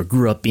was sort of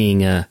grew up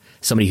being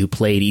somebody who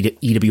played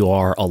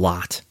EWR a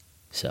lot.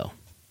 So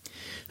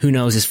who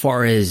knows? As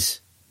far as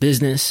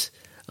business,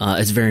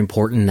 it's very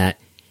important that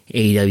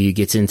AEW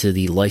gets into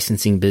the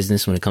licensing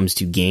business when it comes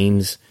to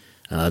games.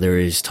 There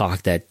is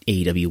talk that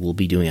AEW will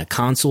be doing a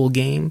console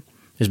game.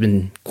 There's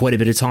been quite a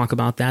bit of talk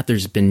about that.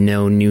 There's been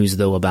no news,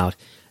 though, about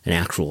an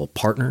actual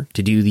partner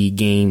to do the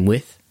game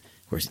with.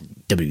 Of course,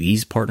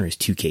 WWE's partner is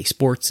 2K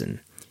Sports and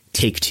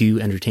Take-Two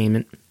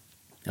Entertainment.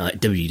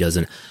 WWE does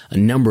a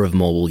number of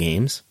mobile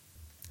games,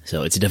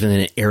 so it's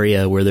definitely an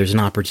area where there's an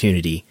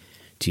opportunity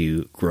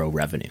to grow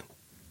revenue.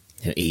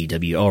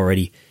 AEW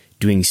already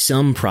doing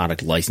some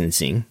product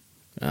licensing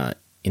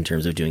in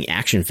terms of doing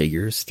action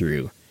figures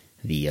through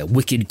the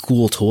Wicked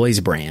Cool Toys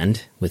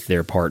brand with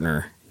their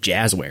partner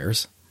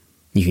Jazzwares.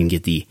 You can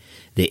get the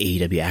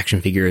AEW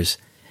action figures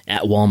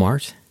at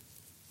Walmart.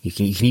 You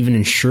can even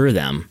insure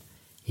them.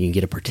 You can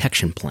get a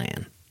protection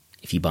plan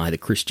if you buy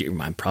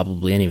the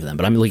probably any of them,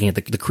 but I'm looking at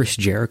the Chris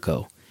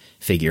Jericho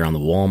figure on the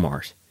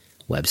Walmart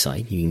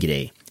website. You can get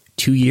a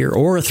 2-year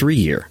or a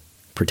 3-year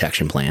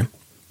protection plan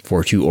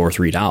for $2 or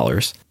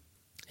 $3.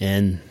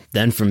 And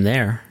then from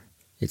there,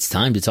 it's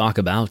time to talk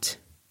about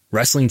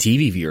wrestling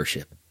TV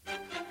viewership.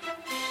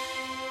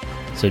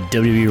 So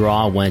WWE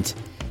Raw went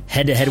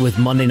head-to-head with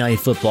Monday Night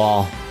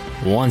Football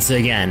once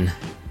again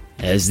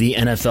as the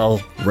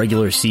NFL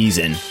regular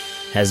season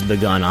has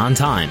begun on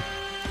time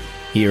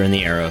here in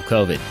the era of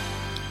COVID.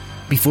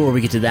 Before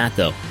we get to that,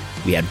 though,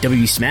 we have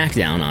WWE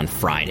SmackDown on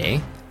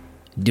Friday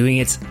doing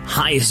its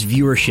highest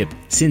viewership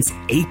since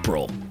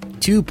April.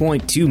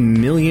 2.2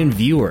 million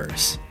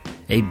viewers.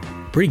 A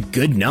pretty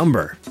good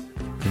number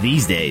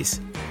these days.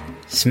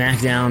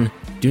 SmackDown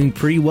doing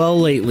pretty well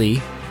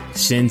lately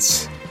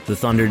since the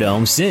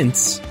Thunderdome,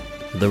 since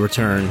the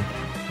return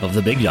of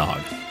the big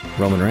dog,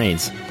 Roman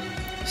Reigns.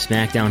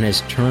 SmackDown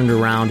has turned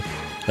around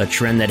a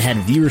trend that had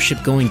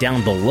viewership going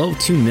down below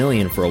 2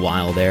 million for a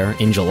while there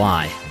in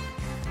July.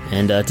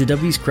 And to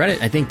WWE's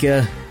credit, I think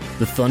the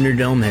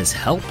Thunderdome has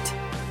helped.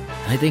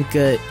 I think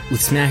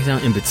with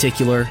SmackDown in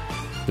particular,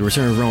 the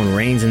return of Roman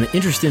Reigns and the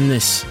interest in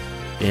this,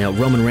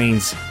 Roman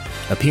Reigns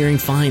appearing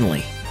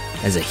finally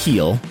as a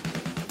heel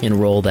in a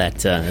role that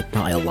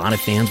probably a lot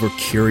of fans were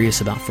curious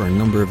about for a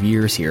number of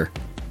years here.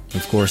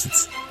 Of course,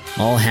 it's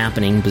all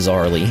happening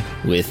bizarrely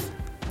with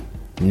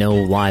no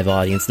live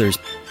audience. There's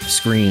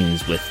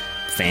screens with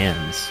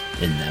fans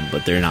in them,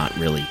 but they're not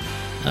really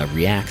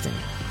reacting.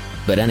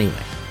 But anyway,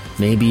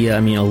 maybe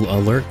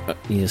alert.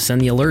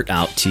 Send the alert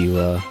out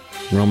to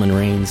Roman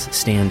Reigns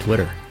Stan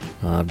Twitter.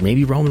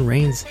 Maybe Roman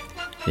Reigns,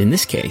 in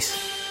this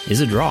case,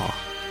 is a draw.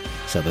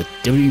 So the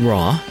WWE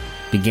Raw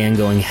began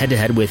going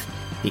head-to-head with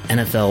the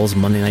NFL's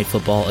Monday Night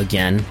Football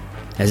again,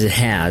 as it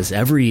has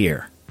every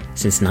year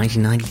since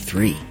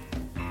 1993.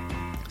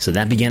 So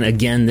that began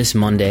again this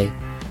Monday.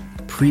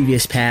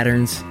 Previous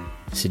patterns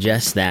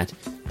suggest that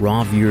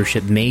Raw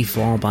viewership may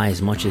fall by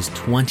as much as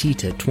 20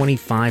 to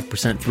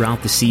 25%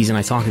 throughout the season.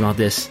 I talked about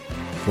this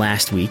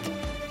last week.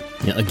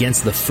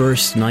 Against the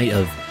first night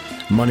of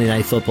Monday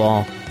Night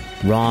Football,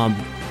 Raw,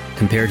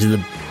 compared to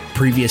the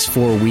previous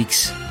 4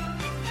 weeks,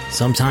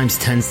 sometimes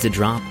tends to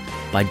drop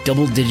by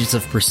double digits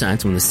of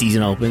percent when the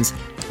season opens.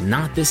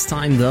 Not this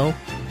time, though.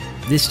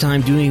 This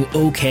time doing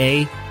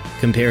okay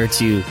compared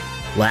to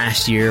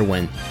last year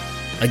when,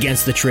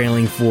 against the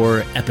trailing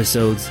 4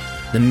 episodes,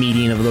 the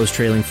median of those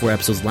trailing 4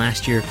 episodes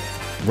last year,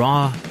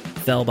 Raw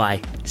fell by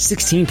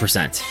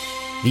 16%.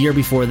 The year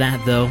before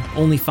that, though,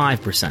 only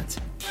 5%.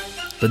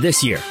 But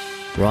this year,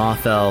 Raw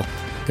fell,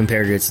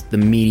 compared to the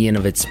median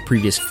of its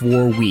previous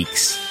 4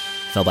 weeks,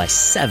 fell by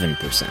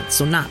 7%.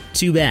 So not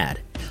too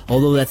bad.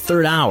 Although that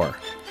third hour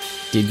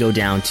did go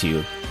down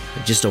to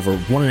just over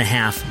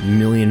 1.5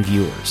 million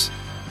viewers.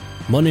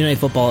 Monday Night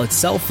Football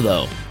itself,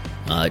 though,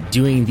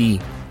 doing the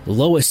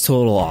lowest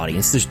total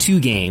audience. There's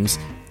 2 games.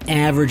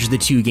 Average the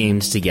 2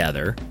 games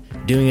together,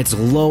 doing its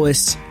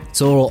lowest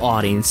total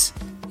audience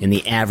in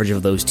the average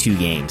of those 2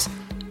 games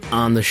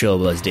on the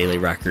Showbuzz daily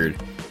record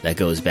that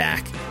goes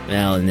back,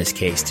 well, in this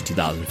case, to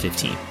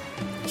 2015.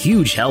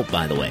 Huge help,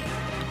 by the way,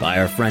 by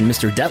our friend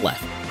Mr. Detlef,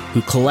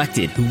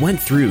 who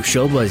went through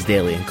Showbuzz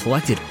Daily and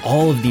collected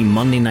all of the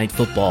Monday Night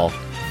Football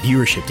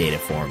viewership data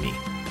for me,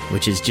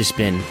 which has just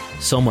been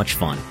so much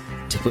fun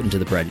to put into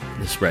the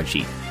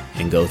spreadsheet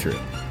and go through,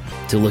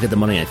 to look at the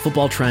Monday Night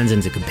Football trends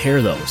and to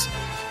compare those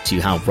to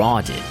how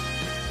Raw did,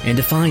 and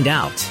to find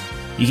out,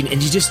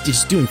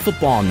 just doing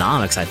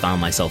football-nomics I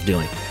found myself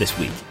doing this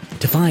week,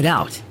 to find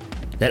out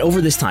that over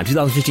this time,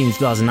 2015 to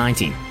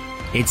 2019,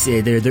 it's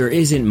there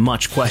isn't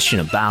much question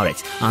about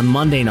it. On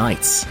Monday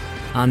nights,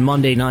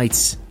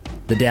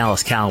 the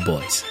Dallas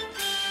Cowboys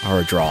are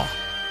a draw.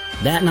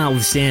 That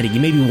notwithstanding, you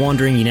may be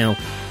wondering,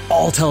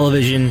 all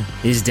television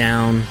is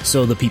down,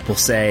 so the people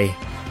say.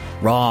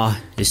 Raw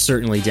is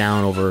certainly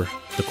down over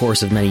the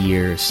course of many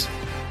years.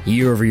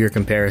 Year-over-year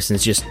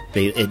comparisons,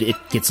 it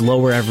gets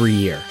lower every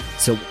year.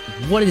 So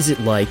what is it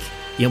like?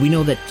 We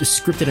know that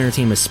scripted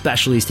entertainment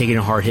especially is taking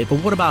a hard hit,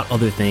 but what about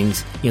other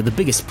things? The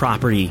biggest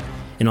property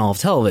in all of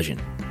television,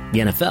 the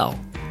NFL.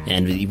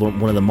 And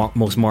one of the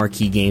most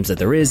marquee games that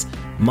there is,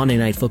 Monday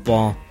Night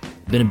Football,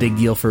 been a big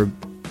deal for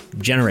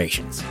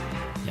generations.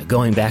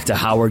 Going back to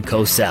Howard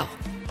Cosell.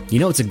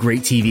 It's a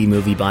great TV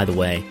movie, by the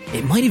way.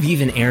 It might have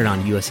even aired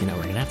on USA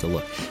Network. I'd have to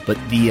look. But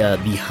the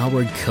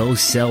Howard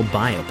Cosell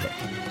biopic,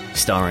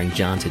 starring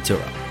John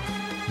Turturro.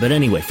 But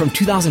anyway, from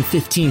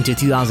 2015 to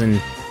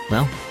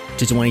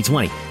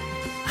 2020,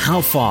 how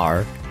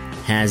far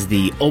has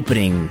the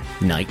opening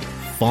night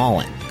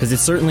fallen? Because it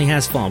certainly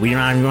has fallen. We're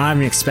not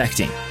even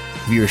expecting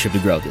viewership to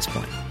grow at this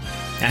point.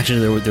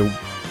 Actually,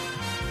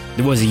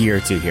 there was a year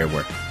or two here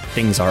where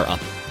things are up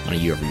on a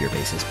year-over-year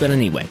basis. But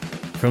anyway,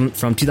 from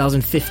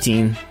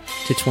 2015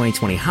 to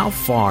 2020, how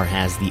far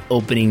has the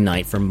opening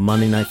night for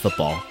Monday Night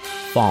Football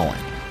fallen?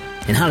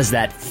 And how does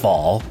that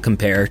fall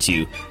compare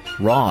to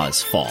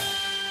Raw's fall?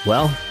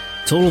 Well,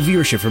 total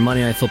viewership for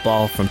Monday Night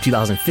Football from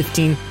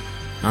 2015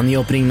 on the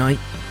opening night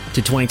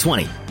to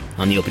 2020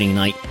 on the opening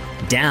night,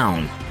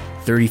 down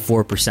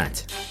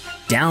 34%.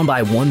 down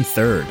by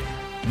 1/3.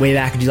 Way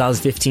back in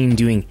 2015,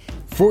 doing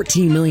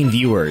 14 million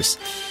viewers.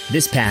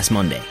 This past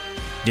Monday,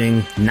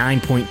 doing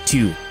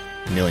 9.2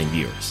 million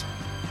viewers.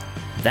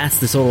 That's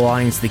the total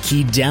audience. The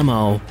key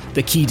demo,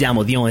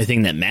 the only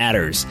thing that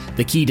matters.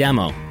 The key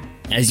demo,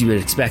 as you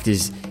would expect,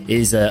 is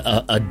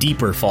a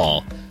deeper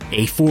fall,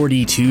 a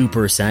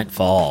 42%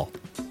 fall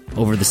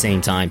over the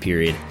same time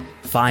period.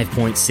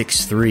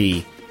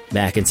 5.63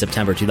 back in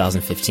September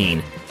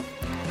 2015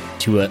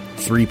 to a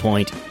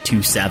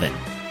 3.27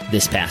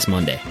 this past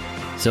Monday.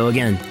 So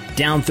again,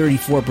 down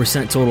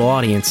 34% total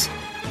audience,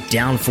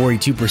 down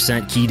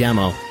 42% key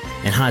demo.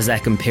 And how does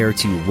that compare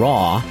to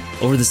Raw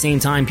over the same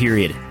time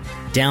period?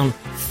 Down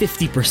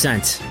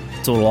 50%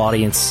 total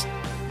audience,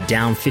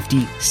 down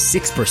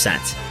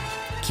 56%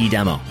 key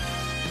demo.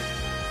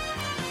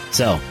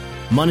 So,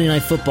 Monday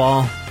Night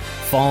Football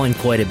fallen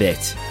quite a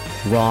bit.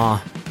 Raw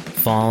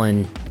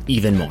fallen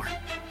even more.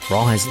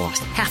 Raw has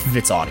lost half of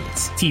its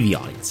audience, TV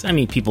audience. I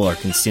mean, people are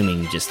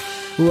consuming just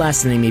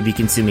less than they may be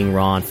consuming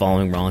Raw and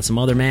following Raw in some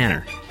other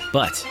manner.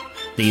 But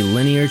the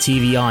linear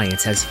TV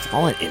audience has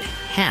fallen in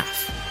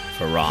half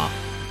for Raw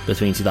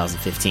between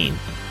 2015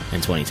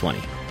 and 2020.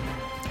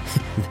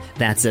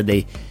 That said,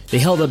 they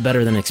held up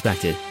better than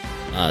expected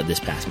this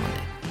past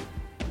Monday.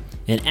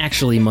 And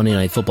actually, Monday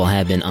Night Football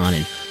had been on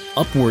an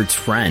upward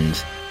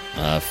trend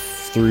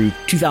through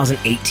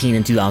 2018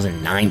 and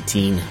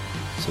 2019.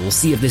 So we'll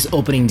see if this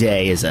opening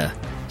day is a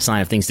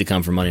sign of things to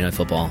come for Monday Night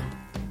Football.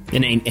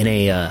 In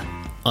a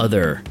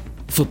other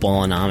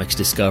footballonomics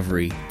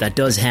discovery that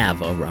does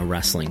have a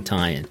wrestling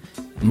tie-in,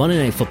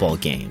 Monday Night Football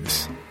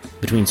games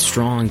between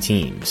strong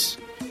teams,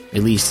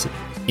 at least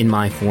in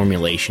my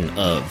formulation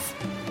of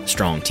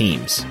strong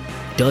teams,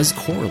 does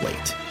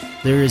correlate.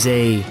 There is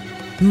a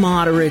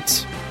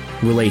moderate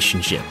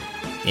relationship,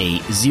 a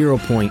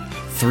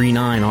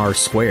 0.39 R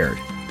squared,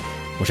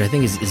 which I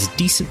think is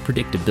decent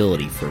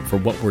predictability for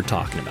what we're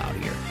talking about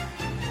here.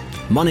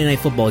 Monday Night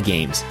Football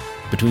games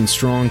between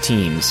strong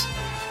teams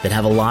that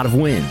have a lot of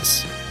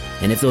wins,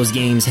 and if those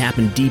games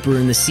happen deeper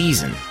in the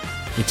season,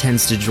 it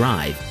tends to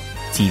drive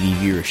TV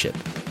viewership.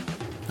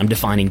 I'm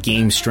defining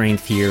game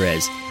strength here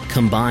as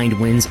combined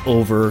wins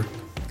over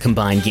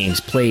combined games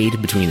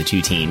played between the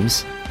two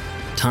teams,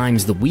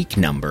 times the week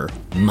number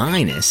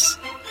minus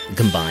the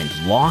combined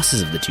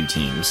losses of the two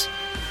teams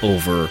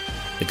over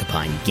the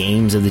combined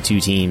games of the two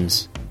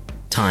teams,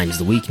 times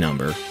the week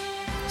number.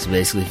 So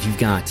basically, if you've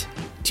got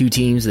two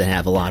teams that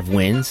have a lot of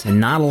wins and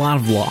not a lot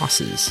of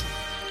losses,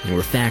 and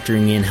we're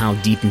factoring in how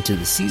deep into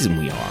the season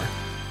we are,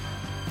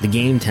 the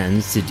game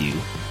tends to do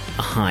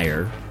a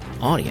higher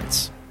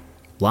audience.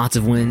 Lots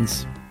of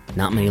wins,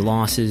 not many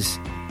losses.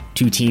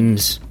 Two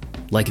teams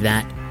like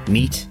that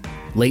meet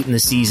late in the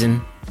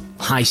season,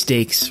 high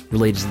stakes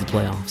related to the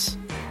playoffs.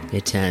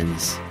 It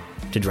tends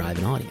to drive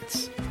an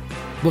audience.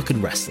 What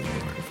could wrestling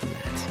learn from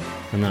that?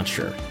 I'm not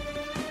sure.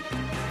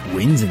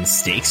 Wins and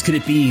stakes? Could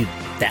it be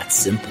that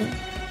simple?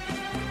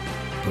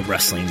 But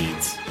wrestling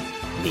needs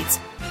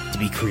to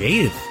be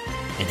creative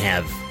and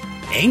have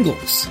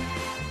angles.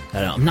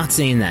 I'm not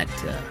saying that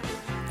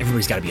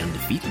everybody's got to be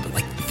undefeated,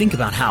 but think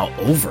about how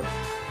over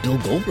Bill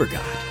Goldberg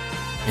got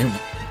and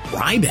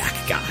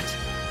Ryback got.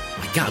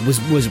 My God, was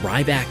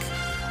Ryback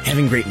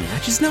having great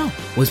matches? No.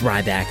 Was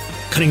Ryback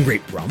cutting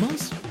great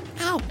promos?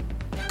 No.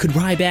 Could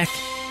Ryback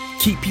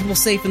keep people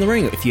safe in the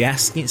ring? If you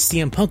ask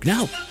CM Punk,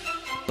 no.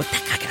 But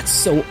that guy got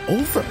so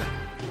over.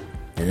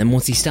 And then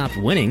once he stopped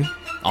winning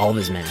all of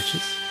his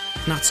matches,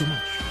 not so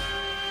much.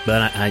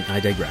 But I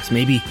digress.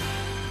 Maybe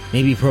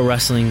pro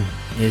wrestling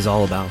is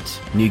all about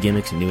new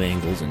gimmicks and new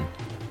angles and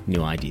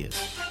new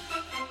ideas.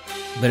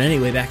 But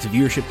anyway, back to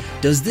viewership.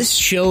 Does this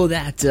show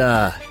that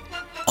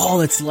all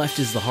that's left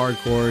is the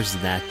hardcores,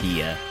 that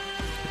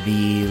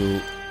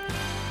the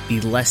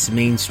less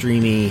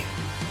mainstreamy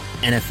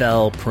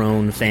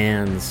NFL-prone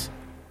fans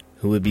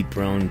who would be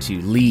prone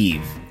to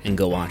leave and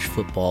go watch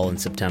football in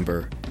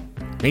September,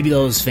 maybe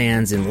those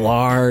fans in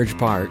large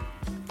part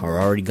are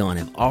already gone,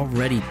 have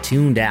already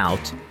tuned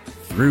out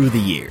through the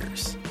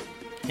years.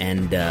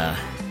 And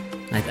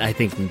I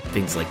think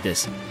things like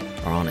this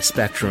are on a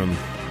spectrum.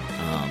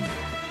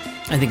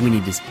 I think we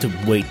need to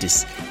wait to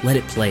let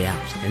it play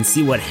out and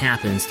see what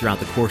happens throughout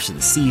the course of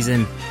the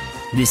season.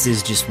 This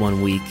is just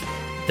 1 week.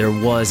 There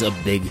was a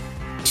big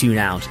tune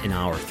out in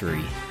hour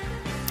 3.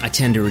 I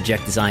tend to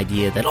reject this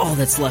idea that all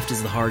that's left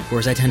is the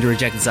hardcores. I tend to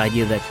reject this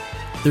idea that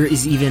there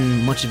is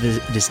even much of a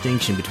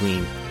distinction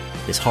between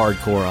this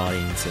hardcore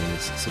audience and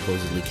this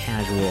supposedly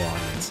casual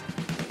audience,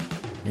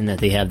 and that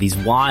they have these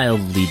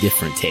wildly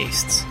different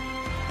tastes.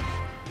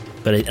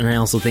 And I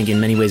also think in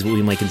many ways what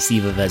we might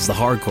conceive of as the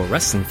hardcore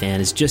wrestling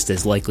fan is just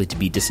as likely to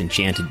be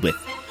disenchanted with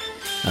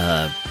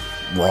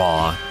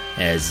Raw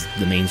as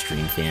the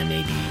mainstream fan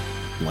may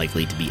be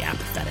likely to be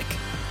apathetic.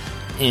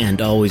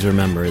 And always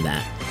remember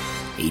that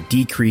a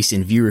decrease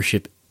in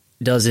viewership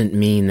doesn't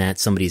mean that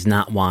somebody's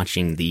not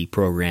watching the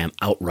program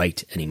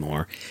outright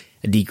anymore.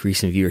 A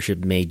decrease in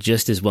viewership may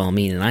just as well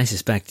mean, and I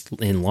suspect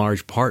in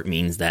large part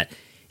means, that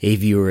a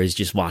viewer is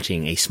just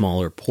watching a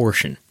smaller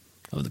portion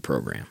of the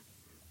program.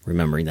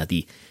 Remembering that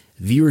the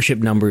viewership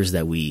numbers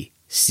that we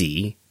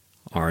see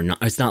are not,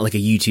 it's not like a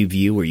YouTube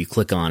view where you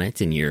click on it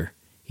and you're,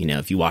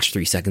 if you watch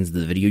 3 seconds of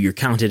the video, you're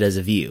counted as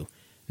a view.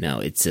 No,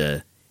 it's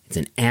an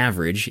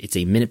average, it's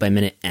a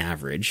minute-by-minute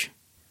average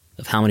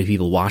of how many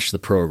people watch the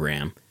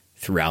program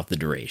throughout the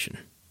duration.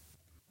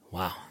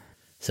 Wow.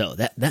 So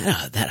that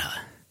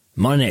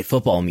Monday Night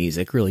Football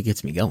music really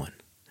gets me going.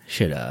 I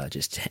should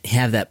just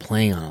have that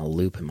playing on a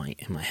loop in my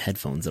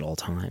headphones at all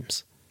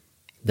times.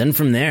 Then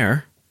from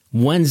there,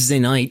 Wednesday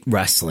Night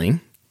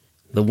Wrestling,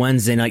 the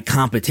Wednesday night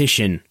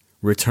competition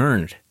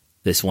returned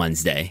this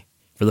Wednesday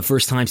for the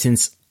first time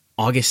since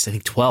August,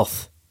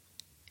 12th.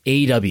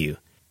 AEW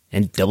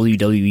and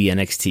WWE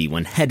NXT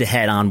went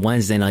head-to-head on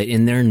Wednesday night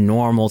in their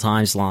normal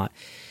time slot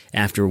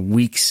after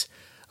weeks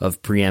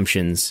of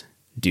preemptions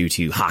due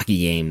to hockey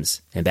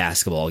games and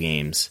basketball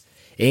games.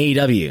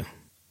 AEW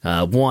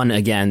won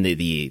again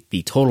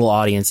the total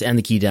audience and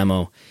the key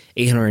demo,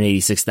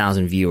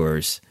 886,000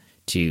 viewers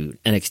to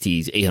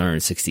NXT's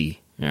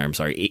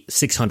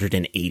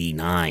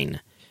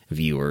 689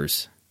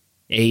 viewers.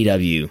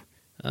 AEW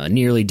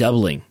nearly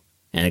doubling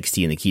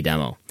NXT in the key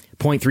demo.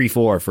 0.34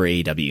 for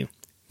AEW,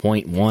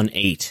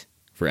 0.18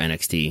 for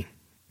NXT.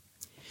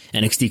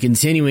 NXT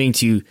continuing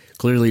to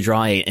clearly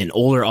draw an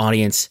older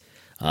audience.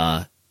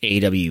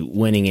 AEW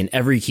winning in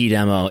every key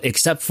demo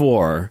except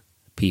for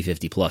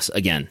P50 Plus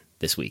again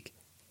this week.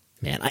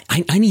 Man,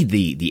 I need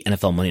the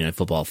NFL Monday Night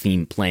Football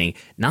theme playing,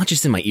 not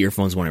just in my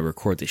earphones when I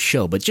record the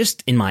show, but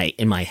just in my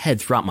head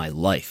throughout my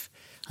life.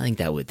 I think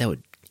that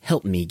would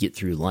help me get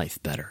through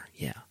life better.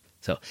 Yeah.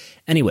 So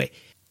anyway,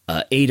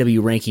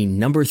 AEW ranking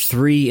number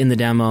 3 in the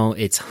demo,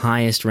 its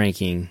highest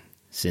ranking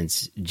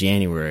since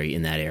January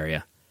in that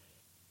area.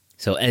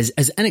 So as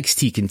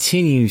NXT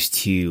continues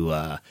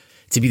to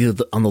be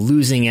on the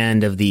losing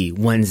end of the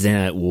Wednesday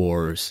Night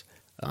Wars,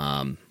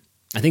 I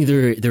think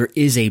there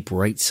is a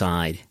bright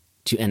side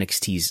to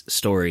NXT's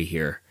story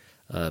here,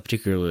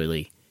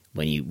 particularly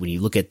when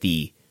you look at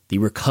the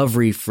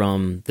recovery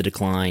from the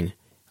decline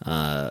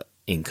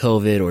in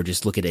COVID, or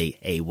just look at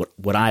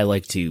what I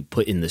like to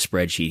put in the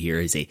spreadsheet here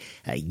is a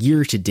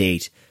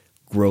year-to-date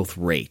growth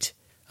rate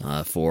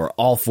for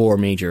all 4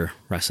 major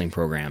wrestling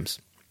programs.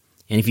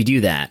 And if you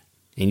do that,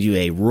 and you do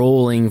a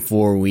rolling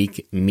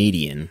 4-week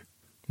median,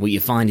 what you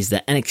find is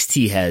that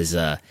NXT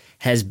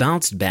has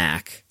bounced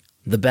back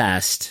the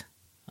best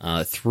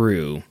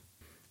through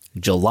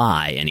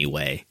July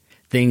anyway.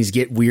 Things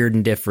get weird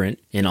and different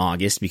in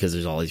August because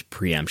there's all these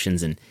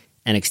preemptions, and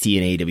NXT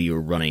and AEW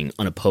are running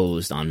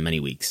unopposed on many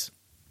weeks.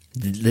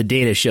 The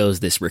data shows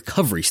this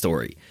recovery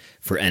story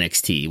for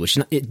NXT, which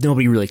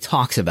nobody really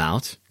talks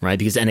about, right?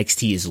 Because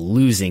NXT is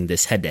losing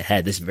this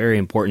head-to-head, this very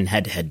important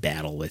head-to-head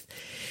battle with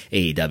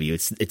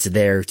AEW. It's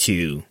there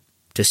to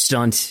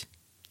stunt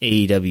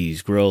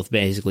AEW's growth,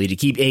 basically, to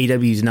keep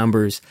AEW's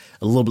numbers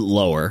a little bit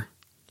lower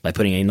by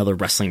putting another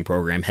wrestling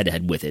program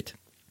head-to-head with it.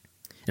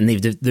 And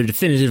they're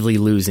definitively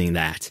losing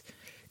that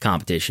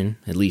competition,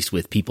 at least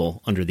with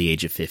people under the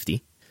age of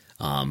 50.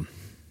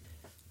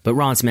 But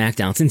Raw and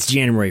SmackDown, since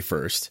January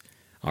 1st,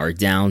 are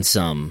down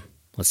some.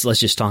 Let's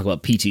just talk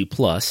about P2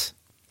 Plus,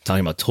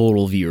 talking about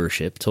total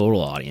viewership,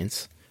 total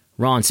audience.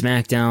 Raw and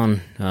SmackDown,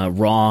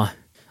 Raw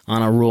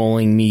on a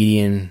rolling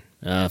median,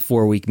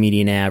 4-week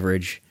median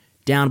average,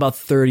 down about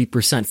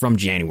 30% from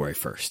January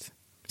 1st.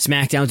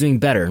 SmackDown doing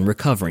better and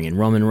recovering, and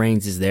Roman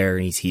Reigns is there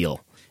and he's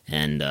heel.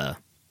 And the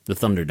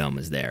Thunderdome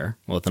is there.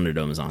 Well, the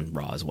Thunderdome is on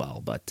Raw as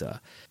well, but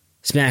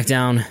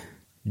SmackDown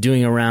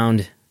doing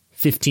around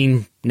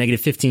negative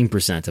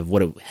 15% of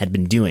what it had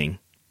been doing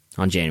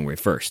on January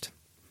 1st.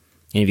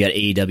 And you've got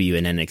AEW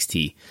and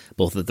NXT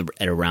both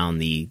at around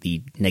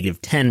the negative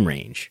 10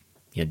 range,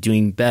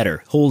 doing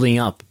better, holding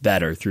up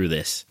better through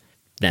this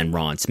than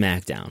Raw and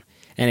SmackDown.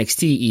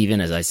 NXT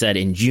even, as I said,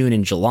 in June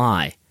and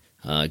July,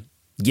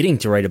 getting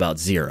to right about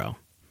 0.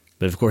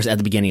 But of course, at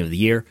the beginning of the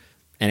year,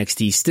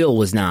 NXT still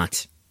was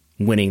not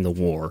winning the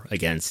war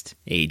against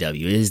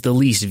AEW. It is the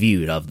least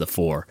viewed of the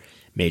 4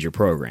 major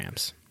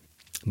programs.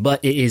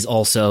 But it is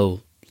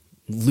also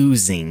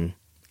losing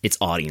its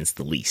audience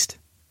the least.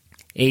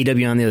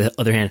 AEW, on the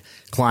other hand,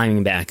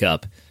 climbing back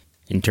up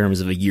in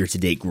terms of a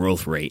year-to-date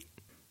growth rate,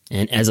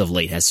 and as of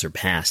late has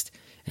surpassed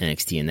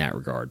NXT in that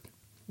regard.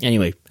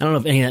 Anyway, I don't know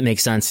if any of that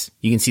makes sense.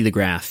 You can see the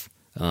graph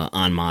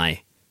on my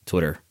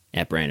Twitter,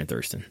 @Brandon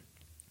Thurston.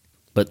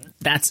 But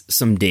that's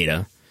some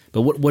data.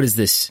 But what does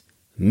this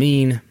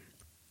mean?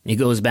 It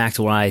goes back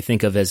to what I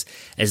think of as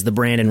the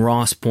Brandon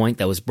Ross point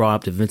that was brought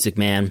up to Vince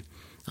McMahon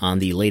on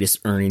the latest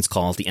earnings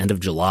call at the end of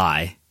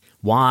July.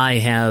 Why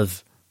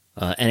have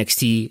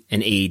NXT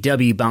and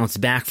AEW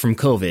bounced back from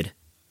COVID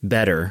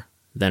better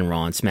than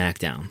Raw and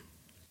SmackDown?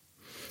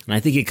 And I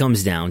think it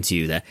comes down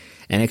to that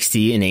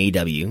NXT and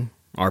AEW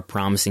are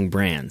promising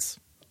brands,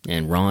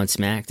 and Raw and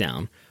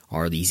SmackDown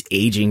are these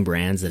aging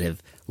brands that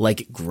have,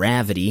 like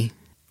Gravity,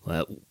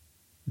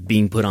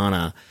 being put on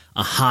a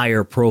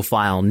higher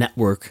profile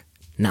network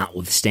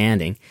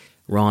notwithstanding.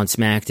 Raw and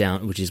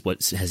SmackDown, which is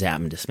what has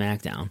happened to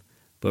SmackDown,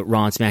 but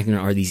Raw and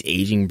SmackDown are these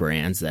aging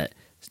brands that,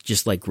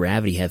 just like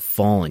Gravity, have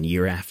fallen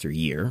year after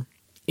year.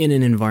 in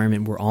an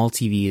environment where all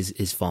TV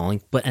is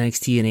falling, but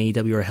NXT and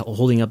AEW are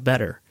holding up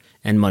better.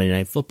 And Monday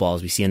Night Football,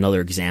 as we see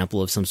another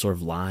example of some sort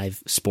of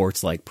live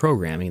sports-like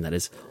programming that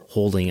is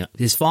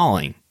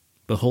falling,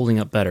 but holding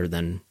up better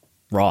than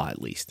Raw,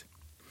 at least.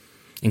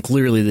 And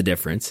clearly the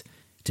difference,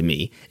 to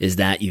me, is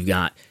that you've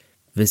got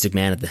Vince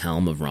McMahon at the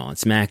helm of Raw and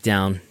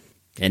SmackDown,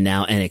 and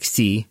now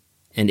NXT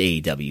and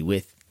AEW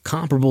with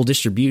comparable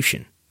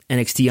distribution.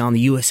 NXT on the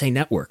USA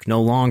Network,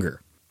 no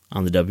longer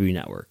on the WWE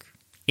Network.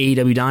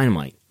 AEW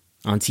Dynamite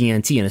on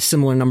TNT in a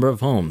similar number of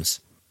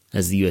homes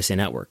as the USA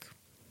Network.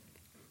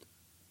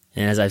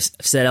 And as I've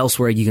said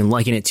elsewhere, you can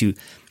liken it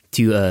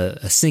to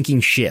a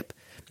sinking ship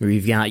where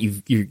you've got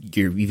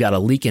a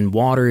leak and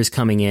water is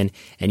coming in,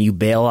 and you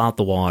bail out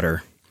the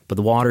water, but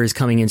the water is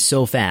coming in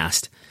so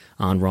fast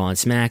on Raw and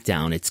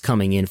SmackDown, it's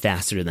coming in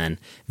faster than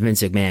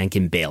Vince McMahon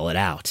can bail it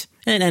out.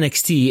 And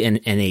NXT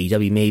and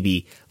AEW may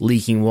be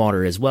leaking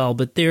water as well,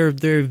 but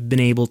they've been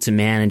able to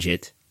manage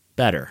it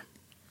better.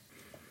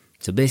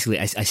 So basically,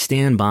 I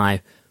stand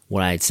by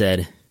what I had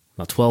said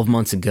about 12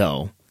 months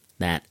ago,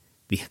 that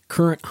the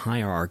current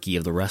hierarchy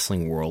of the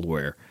wrestling world,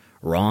 where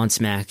Raw and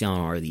SmackDown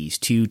are these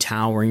two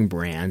towering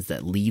brands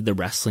that lead the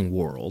wrestling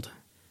world,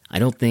 I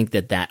don't think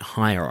that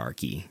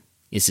hierarchy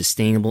is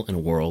sustainable in a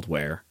world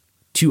where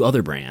two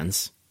other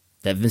brands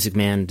that Vince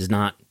McMahon does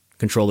not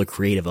control the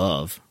creative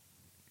of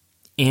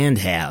and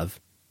have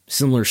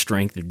similar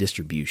strength of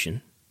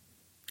distribution.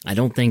 I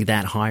don't think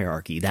that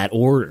hierarchy, that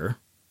order,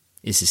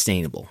 is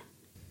sustainable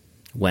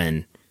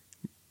when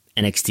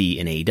NXT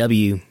and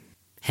AEW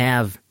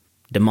have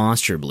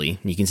demonstrably,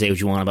 you can say what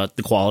you want about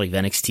the quality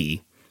of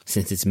NXT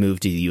since it's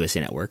moved to the USA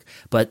Network,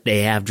 but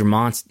they have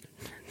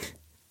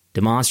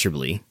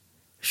demonstrably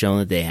shown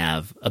that they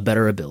have a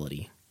better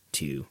ability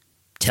to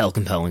tell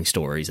compelling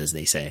stories, as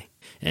they say,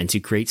 and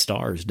to create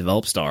stars,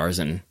 develop stars,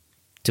 and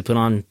to put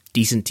on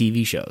decent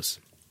TV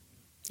shows.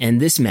 And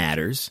this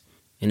matters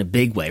in a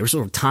big way. We're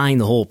sort of tying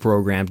the whole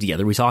program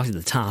together. We talked at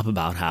the top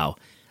about how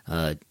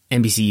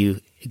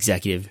NBCU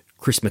executive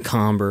Chris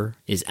McComber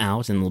is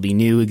out, and there'll be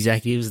new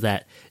executives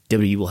that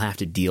WWE will have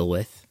to deal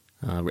with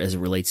as it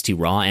relates to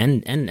Raw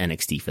and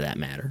NXT for that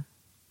matter.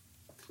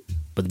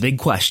 But the big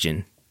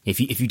question, if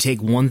you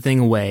take one thing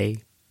away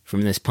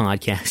from this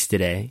podcast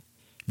today,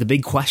 the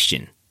big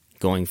question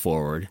going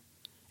forward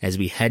as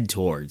we head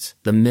towards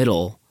the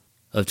middle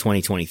of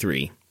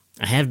 2023,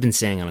 I have been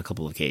saying on a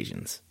couple of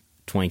occasions,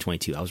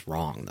 2022, I was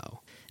wrong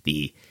though.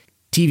 The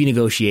TV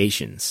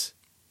negotiations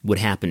would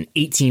happen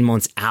 18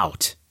 months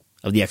out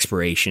of the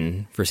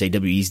expiration for, say,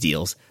 WWE's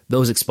deals.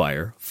 Those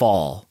expire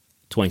fall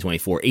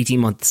 2024. 18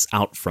 months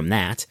out from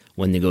that,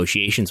 when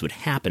negotiations would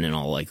happen in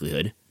all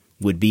likelihood,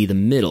 would be the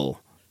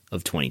middle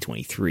of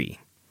 2023.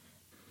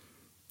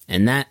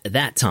 And at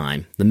that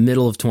time, the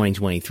middle of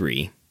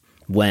 2023,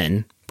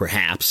 when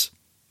perhaps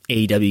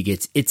AEW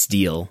gets its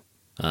deal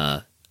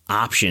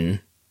option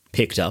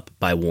picked up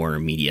by Warner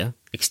Media,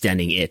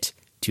 extending it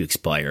to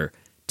expire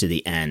to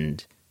the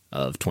end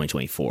of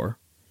 2024,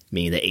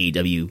 meaning that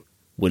AEW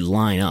would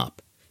line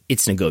up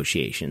its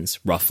negotiations,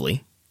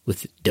 roughly,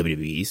 with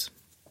WWE's.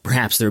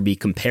 Perhaps there would be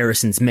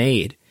comparisons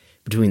made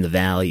between the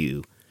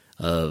value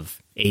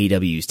of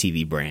AEW's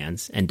TV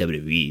brands and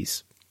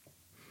WWE's.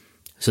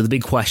 So the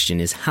big question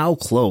is, how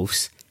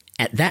close,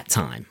 at that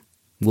time,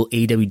 will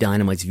AEW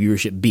Dynamite's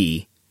viewership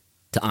be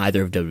to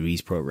either of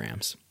WWE's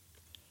programs?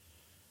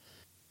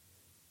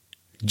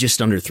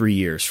 Just under 3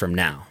 years from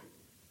now.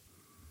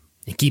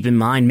 And keep in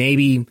mind,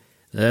 maybe,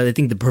 I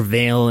think the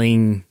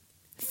prevailing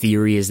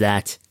theory is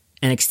that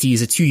NXT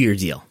is a 2-year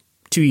deal.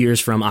 2 years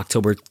from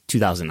October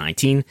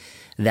 2019.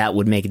 That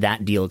would make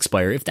that deal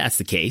expire, if that's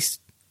the case,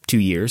 2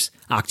 years,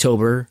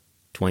 October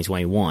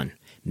 2021.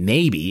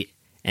 Maybe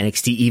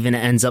NXT even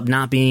ends up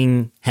not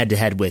being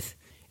head-to-head with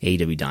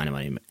AEW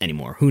Dynamite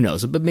anymore. Who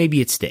knows? But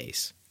maybe it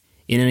stays.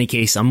 In any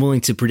case, I'm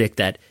willing to predict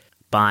that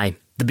by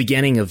the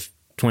beginning of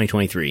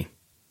 2023,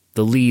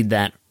 the lead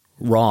that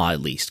Raw,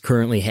 at least,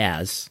 currently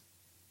has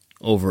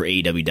over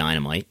AEW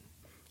Dynamite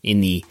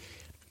in the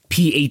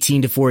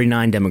P18 to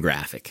 49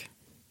 demographic,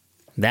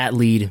 that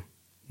lead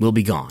will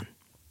be gone.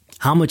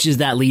 How much is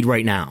that lead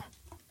right now?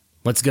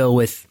 Let's go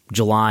with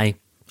July.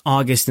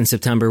 August and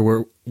September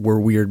were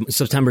weird.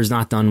 September's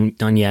not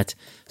done yet.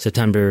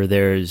 September,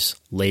 there's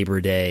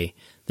Labor Day.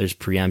 There's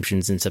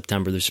preemptions in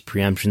September. There's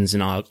preemptions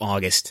in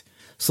August.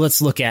 So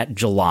let's look at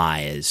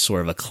July as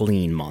sort of a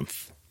clean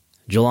month.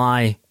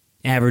 July,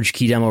 average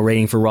key demo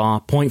rating for Raw,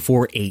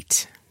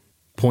 0.48.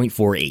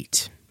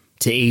 0.48.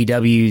 To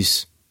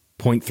AEW's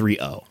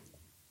 0.30.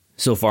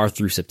 So far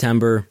through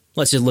September.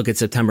 Let's just look at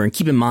September and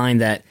keep in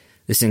mind that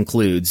this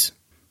includes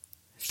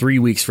 3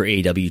 weeks for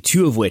AEW,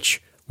 2 of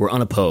which were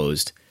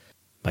unopposed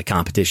by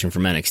competition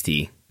from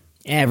NXT.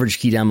 Average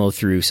key demo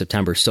through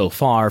September so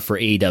far for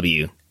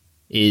AEW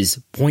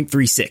is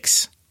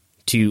 0.36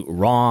 to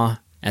Raw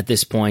at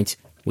this point,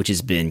 which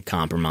has been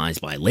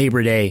compromised by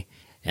Labor Day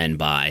and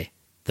by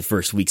the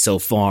first week so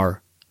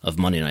far of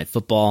Monday Night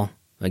Football.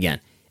 Again,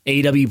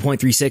 AEW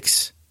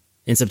 0.36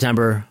 in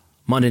September,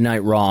 Monday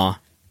Night Raw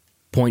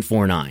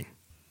 0.49.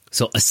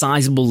 So a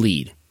sizable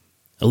lead.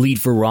 A lead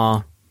for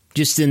Raw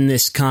just in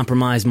this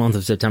compromised month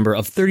of September,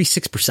 of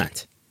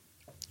 36%.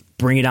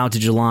 Bring it out to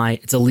July,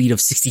 it's a lead of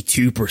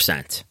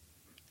 62%.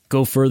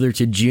 Go further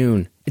to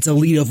June, it's a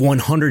lead of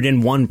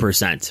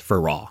 101%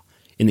 for Raw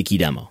in the key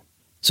demo.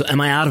 So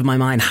am I out of my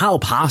mind? How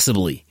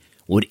possibly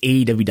would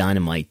AEW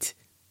Dynamite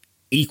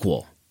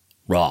equal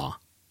Raw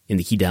in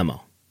the key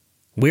demo?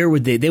 Where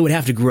would they would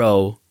have to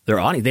grow their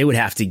audience. They would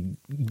have to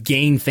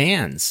gain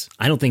fans.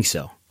 I don't think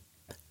so.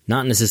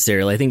 Not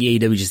necessarily. I think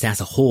AEW just has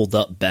to hold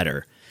up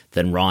better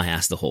than Raw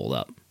has to hold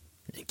up.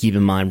 Keep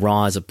in mind,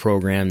 Raw is a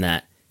program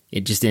that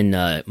it just in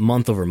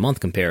month-over-month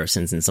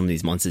comparisons in some of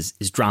these months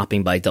is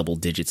dropping by double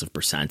digits of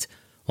percent,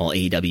 while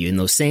AEW in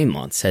those same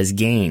months has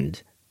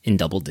gained in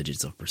double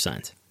digits of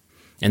percent.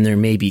 And there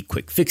may be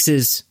quick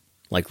fixes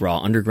like Raw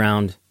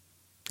Underground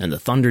and the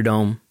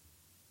Thunderdome,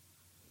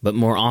 but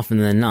more often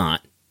than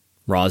not,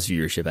 Raw's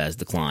viewership has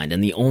declined,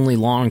 and the only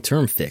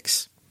long-term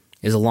fix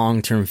is a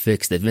long-term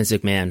fix that Vince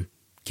McMahon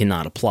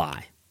cannot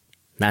apply.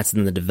 That's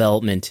in the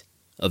development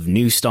of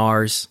new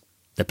stars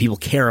that people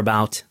care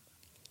about,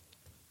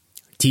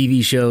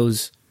 TV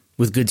shows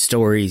with good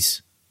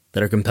stories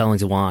that are compelling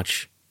to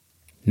watch,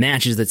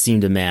 matches that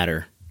seem to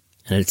matter,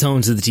 and a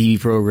tone to the TV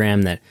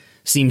program that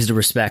seems to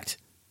respect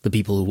the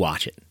people who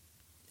watch it,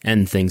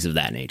 and things of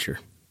that nature.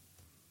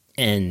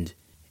 And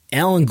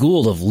Alan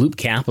Gould of Loop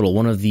Capital,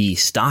 one of the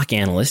stock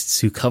analysts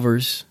who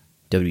covers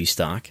WWE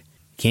stock,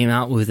 came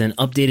out with an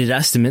updated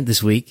estimate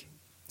this week.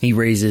 He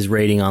raised his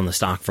rating on the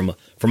stock from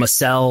a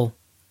sell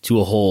to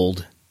a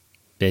hold.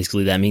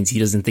 Basically, that means he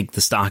doesn't think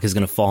the stock is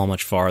going to fall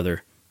much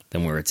farther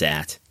than where it's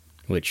at,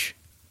 which,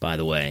 by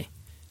the way,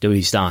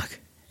 WWE stock,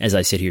 as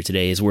I sit here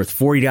today, is worth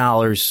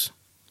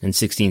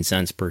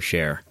 $40.16 per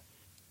share.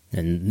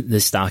 And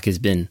this stock has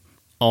been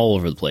all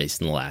over the place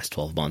in the last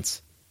 12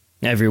 months.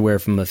 Everywhere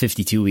from a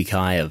 52-week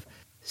high of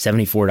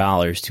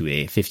 $74 to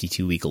a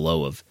 52-week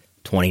low of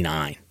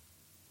 $29.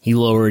 He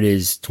lowered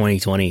his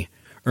 2020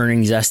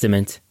 earnings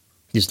estimate,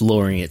 just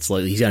lowering it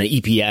slightly. He's got an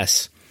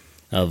EPS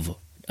of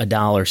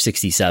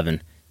 $1.67,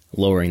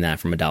 lowering that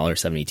from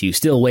 $1.72.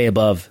 Still way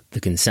above the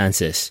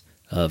consensus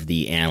of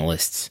the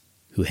analysts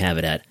who have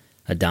it at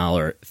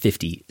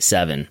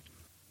 $1.57.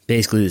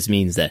 Basically, this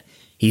means that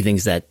he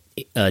thinks that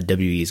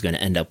WWE is going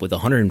to end up with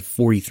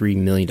 $143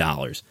 million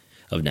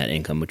of net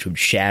income, which would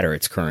shatter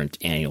its current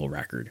annual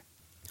record.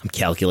 I'm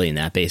calculating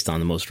that based on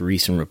the most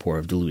recent report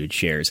of diluted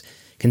shares.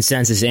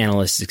 Consensus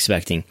analysts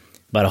expecting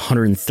about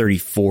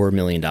 $134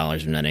 million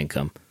of net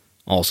income,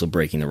 also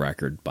breaking the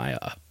record by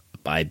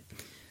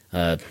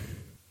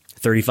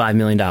 $35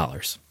 million.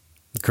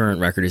 The current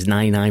record is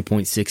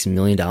 $99.6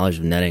 million of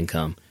net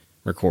income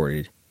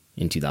recorded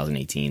in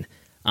 2018.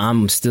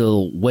 I'm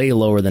still way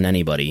lower than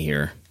anybody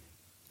here.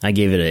 I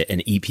gave it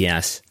an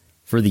EPS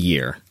for the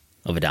year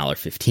of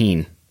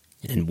 $1.15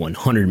 and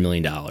 $100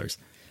 million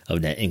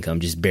of net income,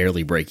 just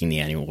barely breaking the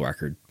annual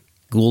record.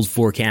 Gould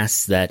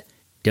forecasts that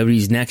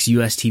WWE's next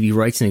U.S. TV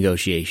rights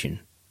negotiation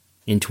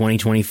in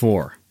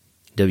 2024,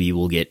 WWE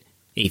will get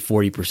a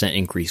 40%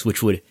 increase,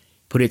 which would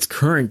put its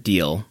current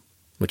deal,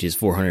 which is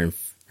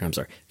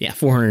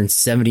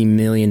 $470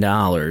 million,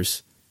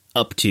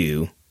 up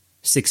to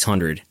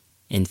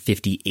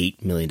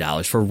 $658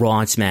 million for Raw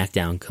and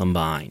SmackDown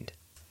combined.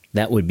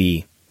 That would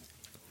be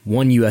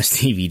one U.S.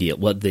 TV deal.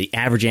 What the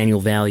average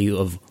annual value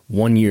of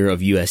 1 year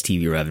of U.S.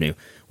 TV revenue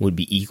would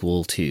be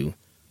equal to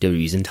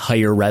WWE's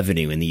entire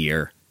revenue in the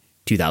year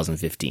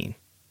 2015.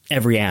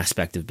 Every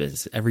aspect of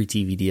business, every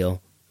TV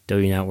deal,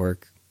 WWE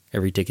Network,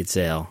 every ticket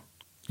sale,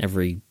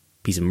 every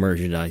piece of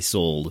merchandise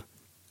sold,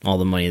 all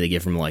the money they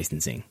get from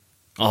licensing,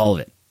 all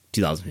of it,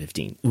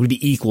 2015, would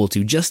be equal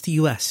to just the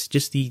U.S.,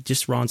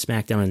 just Raw and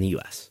SmackDown in the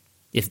U.S.,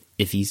 if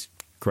he's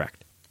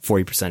correct,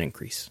 40%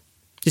 increase.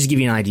 Just to give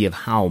you an idea of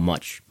how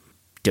much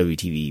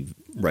WTV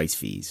rights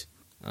fees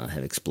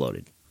have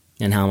exploded,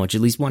 and how much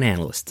at least one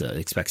analyst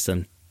expects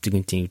them to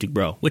continue to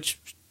grow, which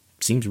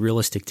seems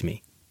realistic to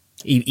me.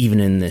 Even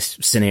in this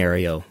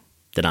scenario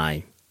that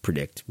I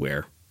predict,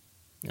 where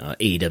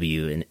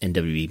AEW and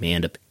WWE may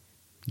end up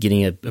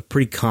getting a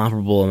pretty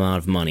comparable amount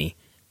of money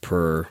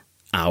per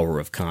hour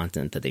of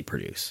content that they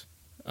produce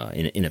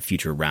in a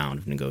future round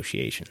of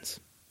negotiations.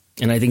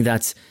 And I think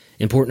that's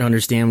important to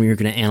understand when you're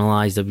going to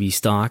analyze WWE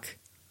stock.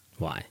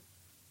 Why?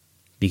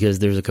 Because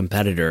there's a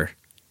competitor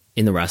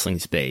in the wrestling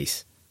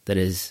space that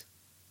is,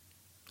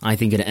 I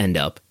think, going to end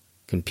up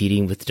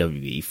competing with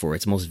WWE for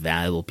its most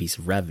valuable piece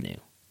of revenue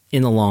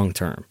in the long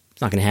term.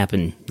 It's not going to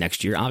happen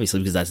next year,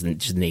 obviously, because that's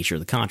just the nature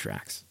of the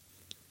contracts.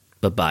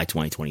 But by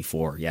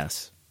 2024,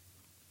 yes.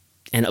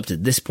 And up to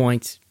this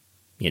point,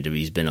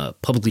 WWE's been a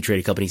publicly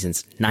traded company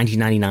since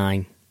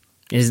 1999.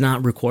 It has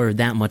not required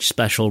that much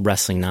special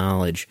wrestling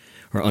knowledge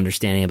or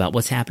understanding about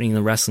what's happening in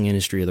the wrestling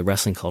industry or the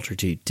wrestling culture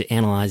to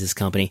analyze this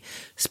company.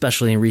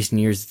 Especially in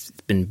recent years, it's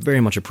been very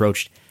much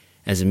approached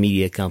as a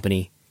media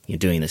company,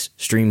 doing this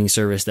streaming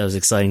service that was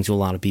exciting to a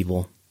lot of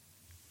people.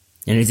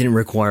 And it didn't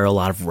require a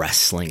lot of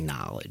wrestling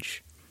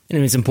knowledge.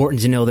 And it's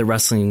important to know that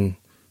wrestling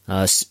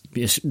is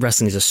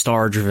a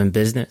star-driven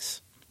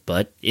business.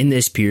 But in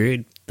this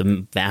period,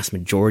 the vast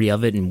majority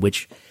of it, in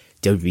which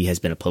WWE has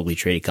been a publicly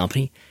traded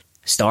company,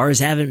 stars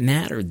haven't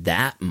mattered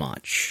that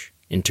much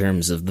in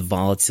terms of the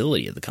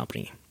volatility of the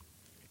company.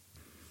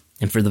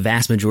 And for the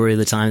vast majority of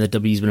the time that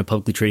WWE's been a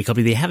publicly traded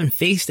company, they haven't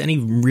faced any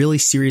really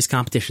serious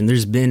competition.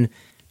 There's been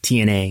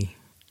TNA,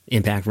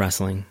 Impact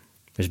Wrestling,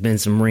 there's been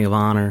some Ring of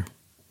Honor,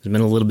 there's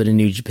been a little bit of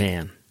New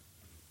Japan.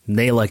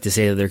 They like to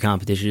say that their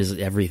competition is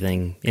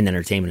everything in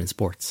entertainment and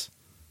sports.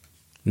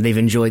 They've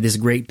enjoyed this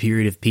great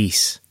period of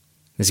peace,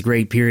 this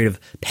great period of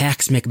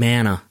Pax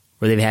McMahon,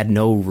 where they've had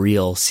no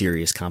real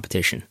serious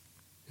competition.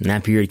 And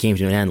that period came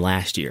to an end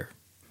last year.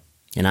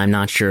 And I'm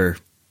not sure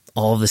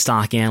all of the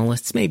stock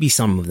analysts, maybe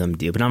some of them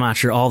do, but I'm not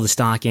sure all the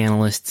stock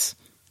analysts,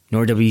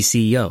 nor WWE's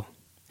CEO,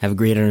 have a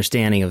great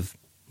understanding of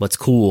what's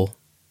cool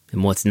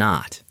and what's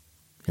not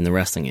in the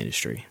wrestling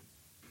industry.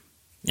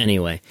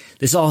 Anyway,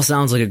 this all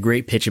sounds like a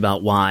great pitch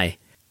about why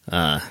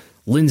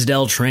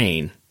Linsdell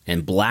Train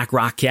and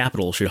BlackRock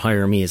Capital should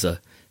hire me as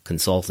a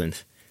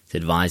consultant to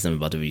advise them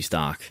about WWE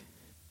stock.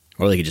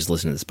 Or they could just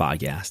listen to this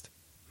podcast.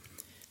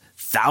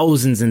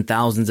 Thousands and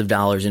thousands of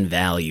dollars in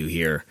value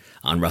here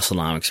on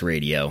WrestleNomics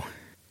Radio.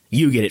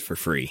 You get it for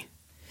free.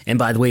 And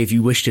by the way, if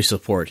you wish to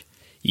support,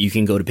 you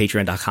can go to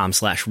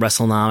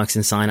patreon.com/WrestleNomics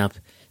and sign up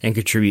and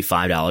contribute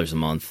 $5 a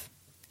month.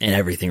 And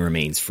everything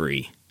remains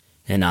free.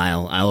 And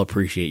I'll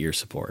appreciate your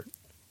support.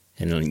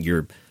 And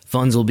your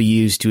funds will be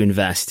used to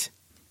invest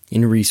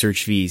in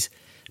research fees,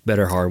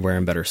 better hardware,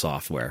 and better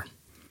software.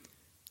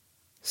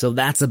 So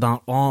that's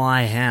about all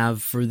I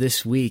have for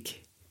this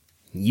week.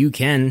 You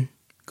can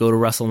go to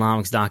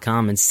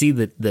WrestleNomics.com and see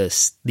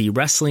the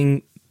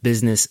wrestling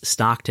business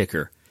stock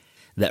ticker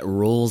that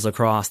rolls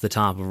across the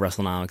top of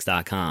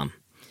WrestleNomics.com.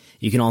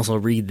 You can also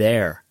read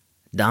there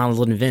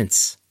Donald and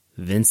Vince,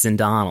 Vince and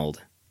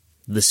Donald,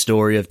 the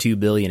story of two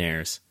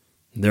billionaires.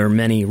 There are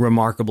many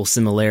remarkable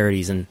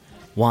similarities and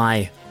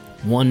why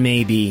one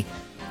may be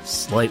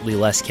slightly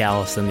less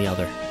callous than the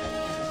other.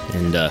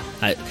 And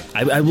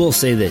I will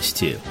say this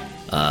too.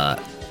 A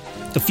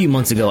few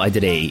months ago, I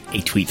did a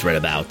tweet thread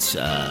about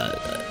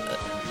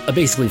a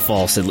basically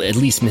false, at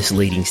least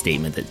misleading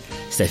statement that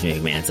Stephanie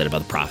McMahon said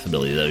about the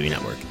profitability of the WWE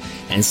Network.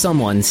 And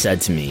someone said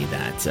to me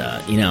that,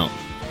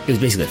 it was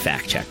basically a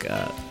fact check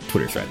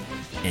Twitter thread.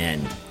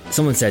 And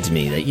someone said to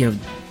me that,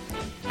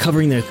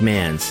 covering the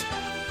McMahons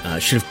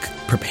should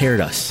have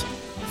prepared us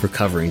for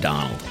covering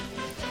Donald.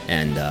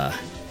 And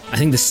I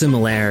think the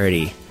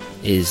similarity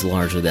is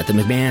largely that the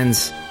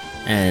McMahons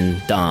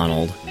and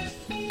Donald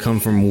come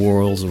from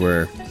worlds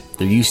where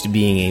they're used to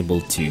being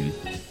able to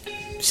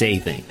say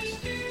things,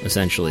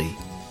 essentially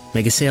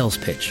make a sales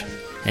pitch,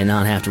 and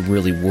not have to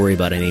really worry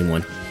about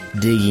anyone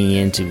digging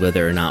into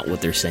whether or not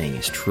what they're saying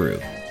is true.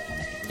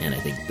 And I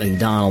think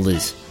Donald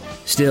is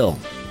still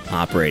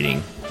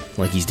operating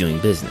like he's doing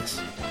business,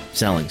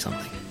 selling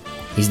something.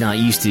 He's not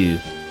used to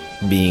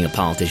being a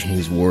politician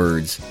whose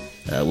words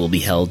will be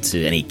held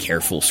to any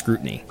careful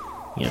scrutiny.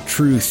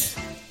 Truth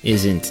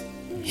isn't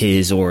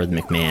his or the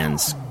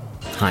McMahon's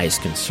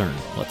highest concern,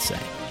 let's say.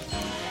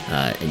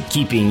 And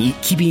keeping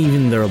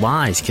even their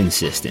lies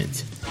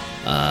consistent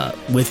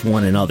with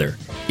one another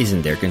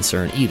isn't their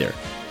concern either.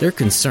 Their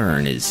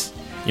concern is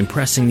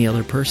impressing the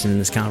other person in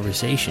this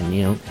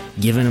conversation,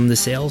 giving them the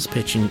sales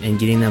pitch and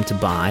getting them to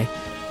buy,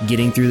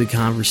 getting through the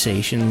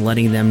conversation,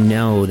 letting them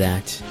know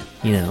that,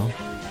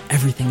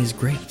 everything is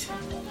great.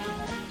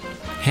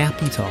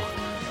 Happy talk.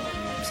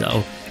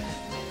 So,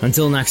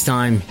 until next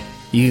time,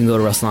 you can go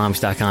to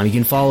WrestleNomics.com. You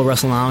can follow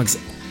WrestleNomics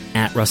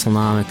at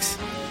WrestleNomics.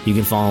 You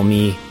can follow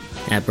me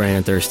at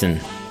Brandon Thurston.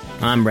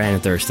 I'm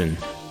Brandon Thurston.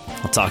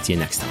 I'll talk to you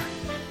next time.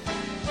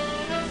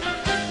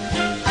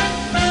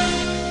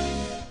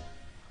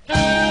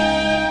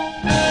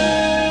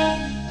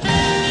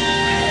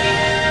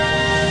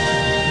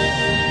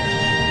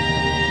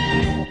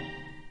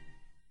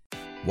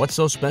 What's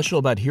so special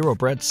about Hero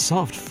Bread's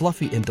soft,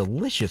 fluffy, and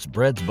delicious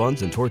breads,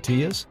 buns, and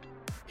tortillas?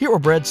 Hero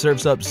Bread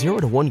serves up 0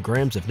 to 1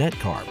 grams of net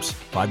carbs,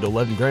 5 to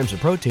 11 grams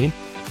of protein,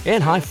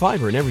 and high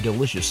fiber in every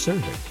delicious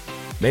serving.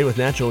 Made with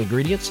natural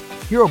ingredients,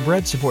 Hero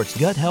Bread supports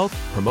gut health,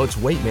 promotes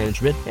weight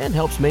management, and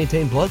helps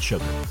maintain blood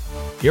sugar.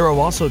 Hero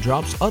also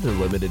drops other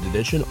limited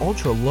edition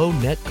ultra-low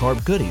net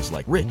carb goodies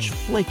like rich,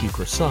 flaky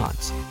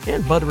croissants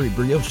and buttery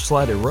brioche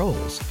slider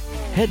rolls.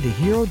 Head to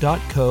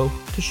hero.co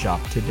to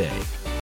shop today.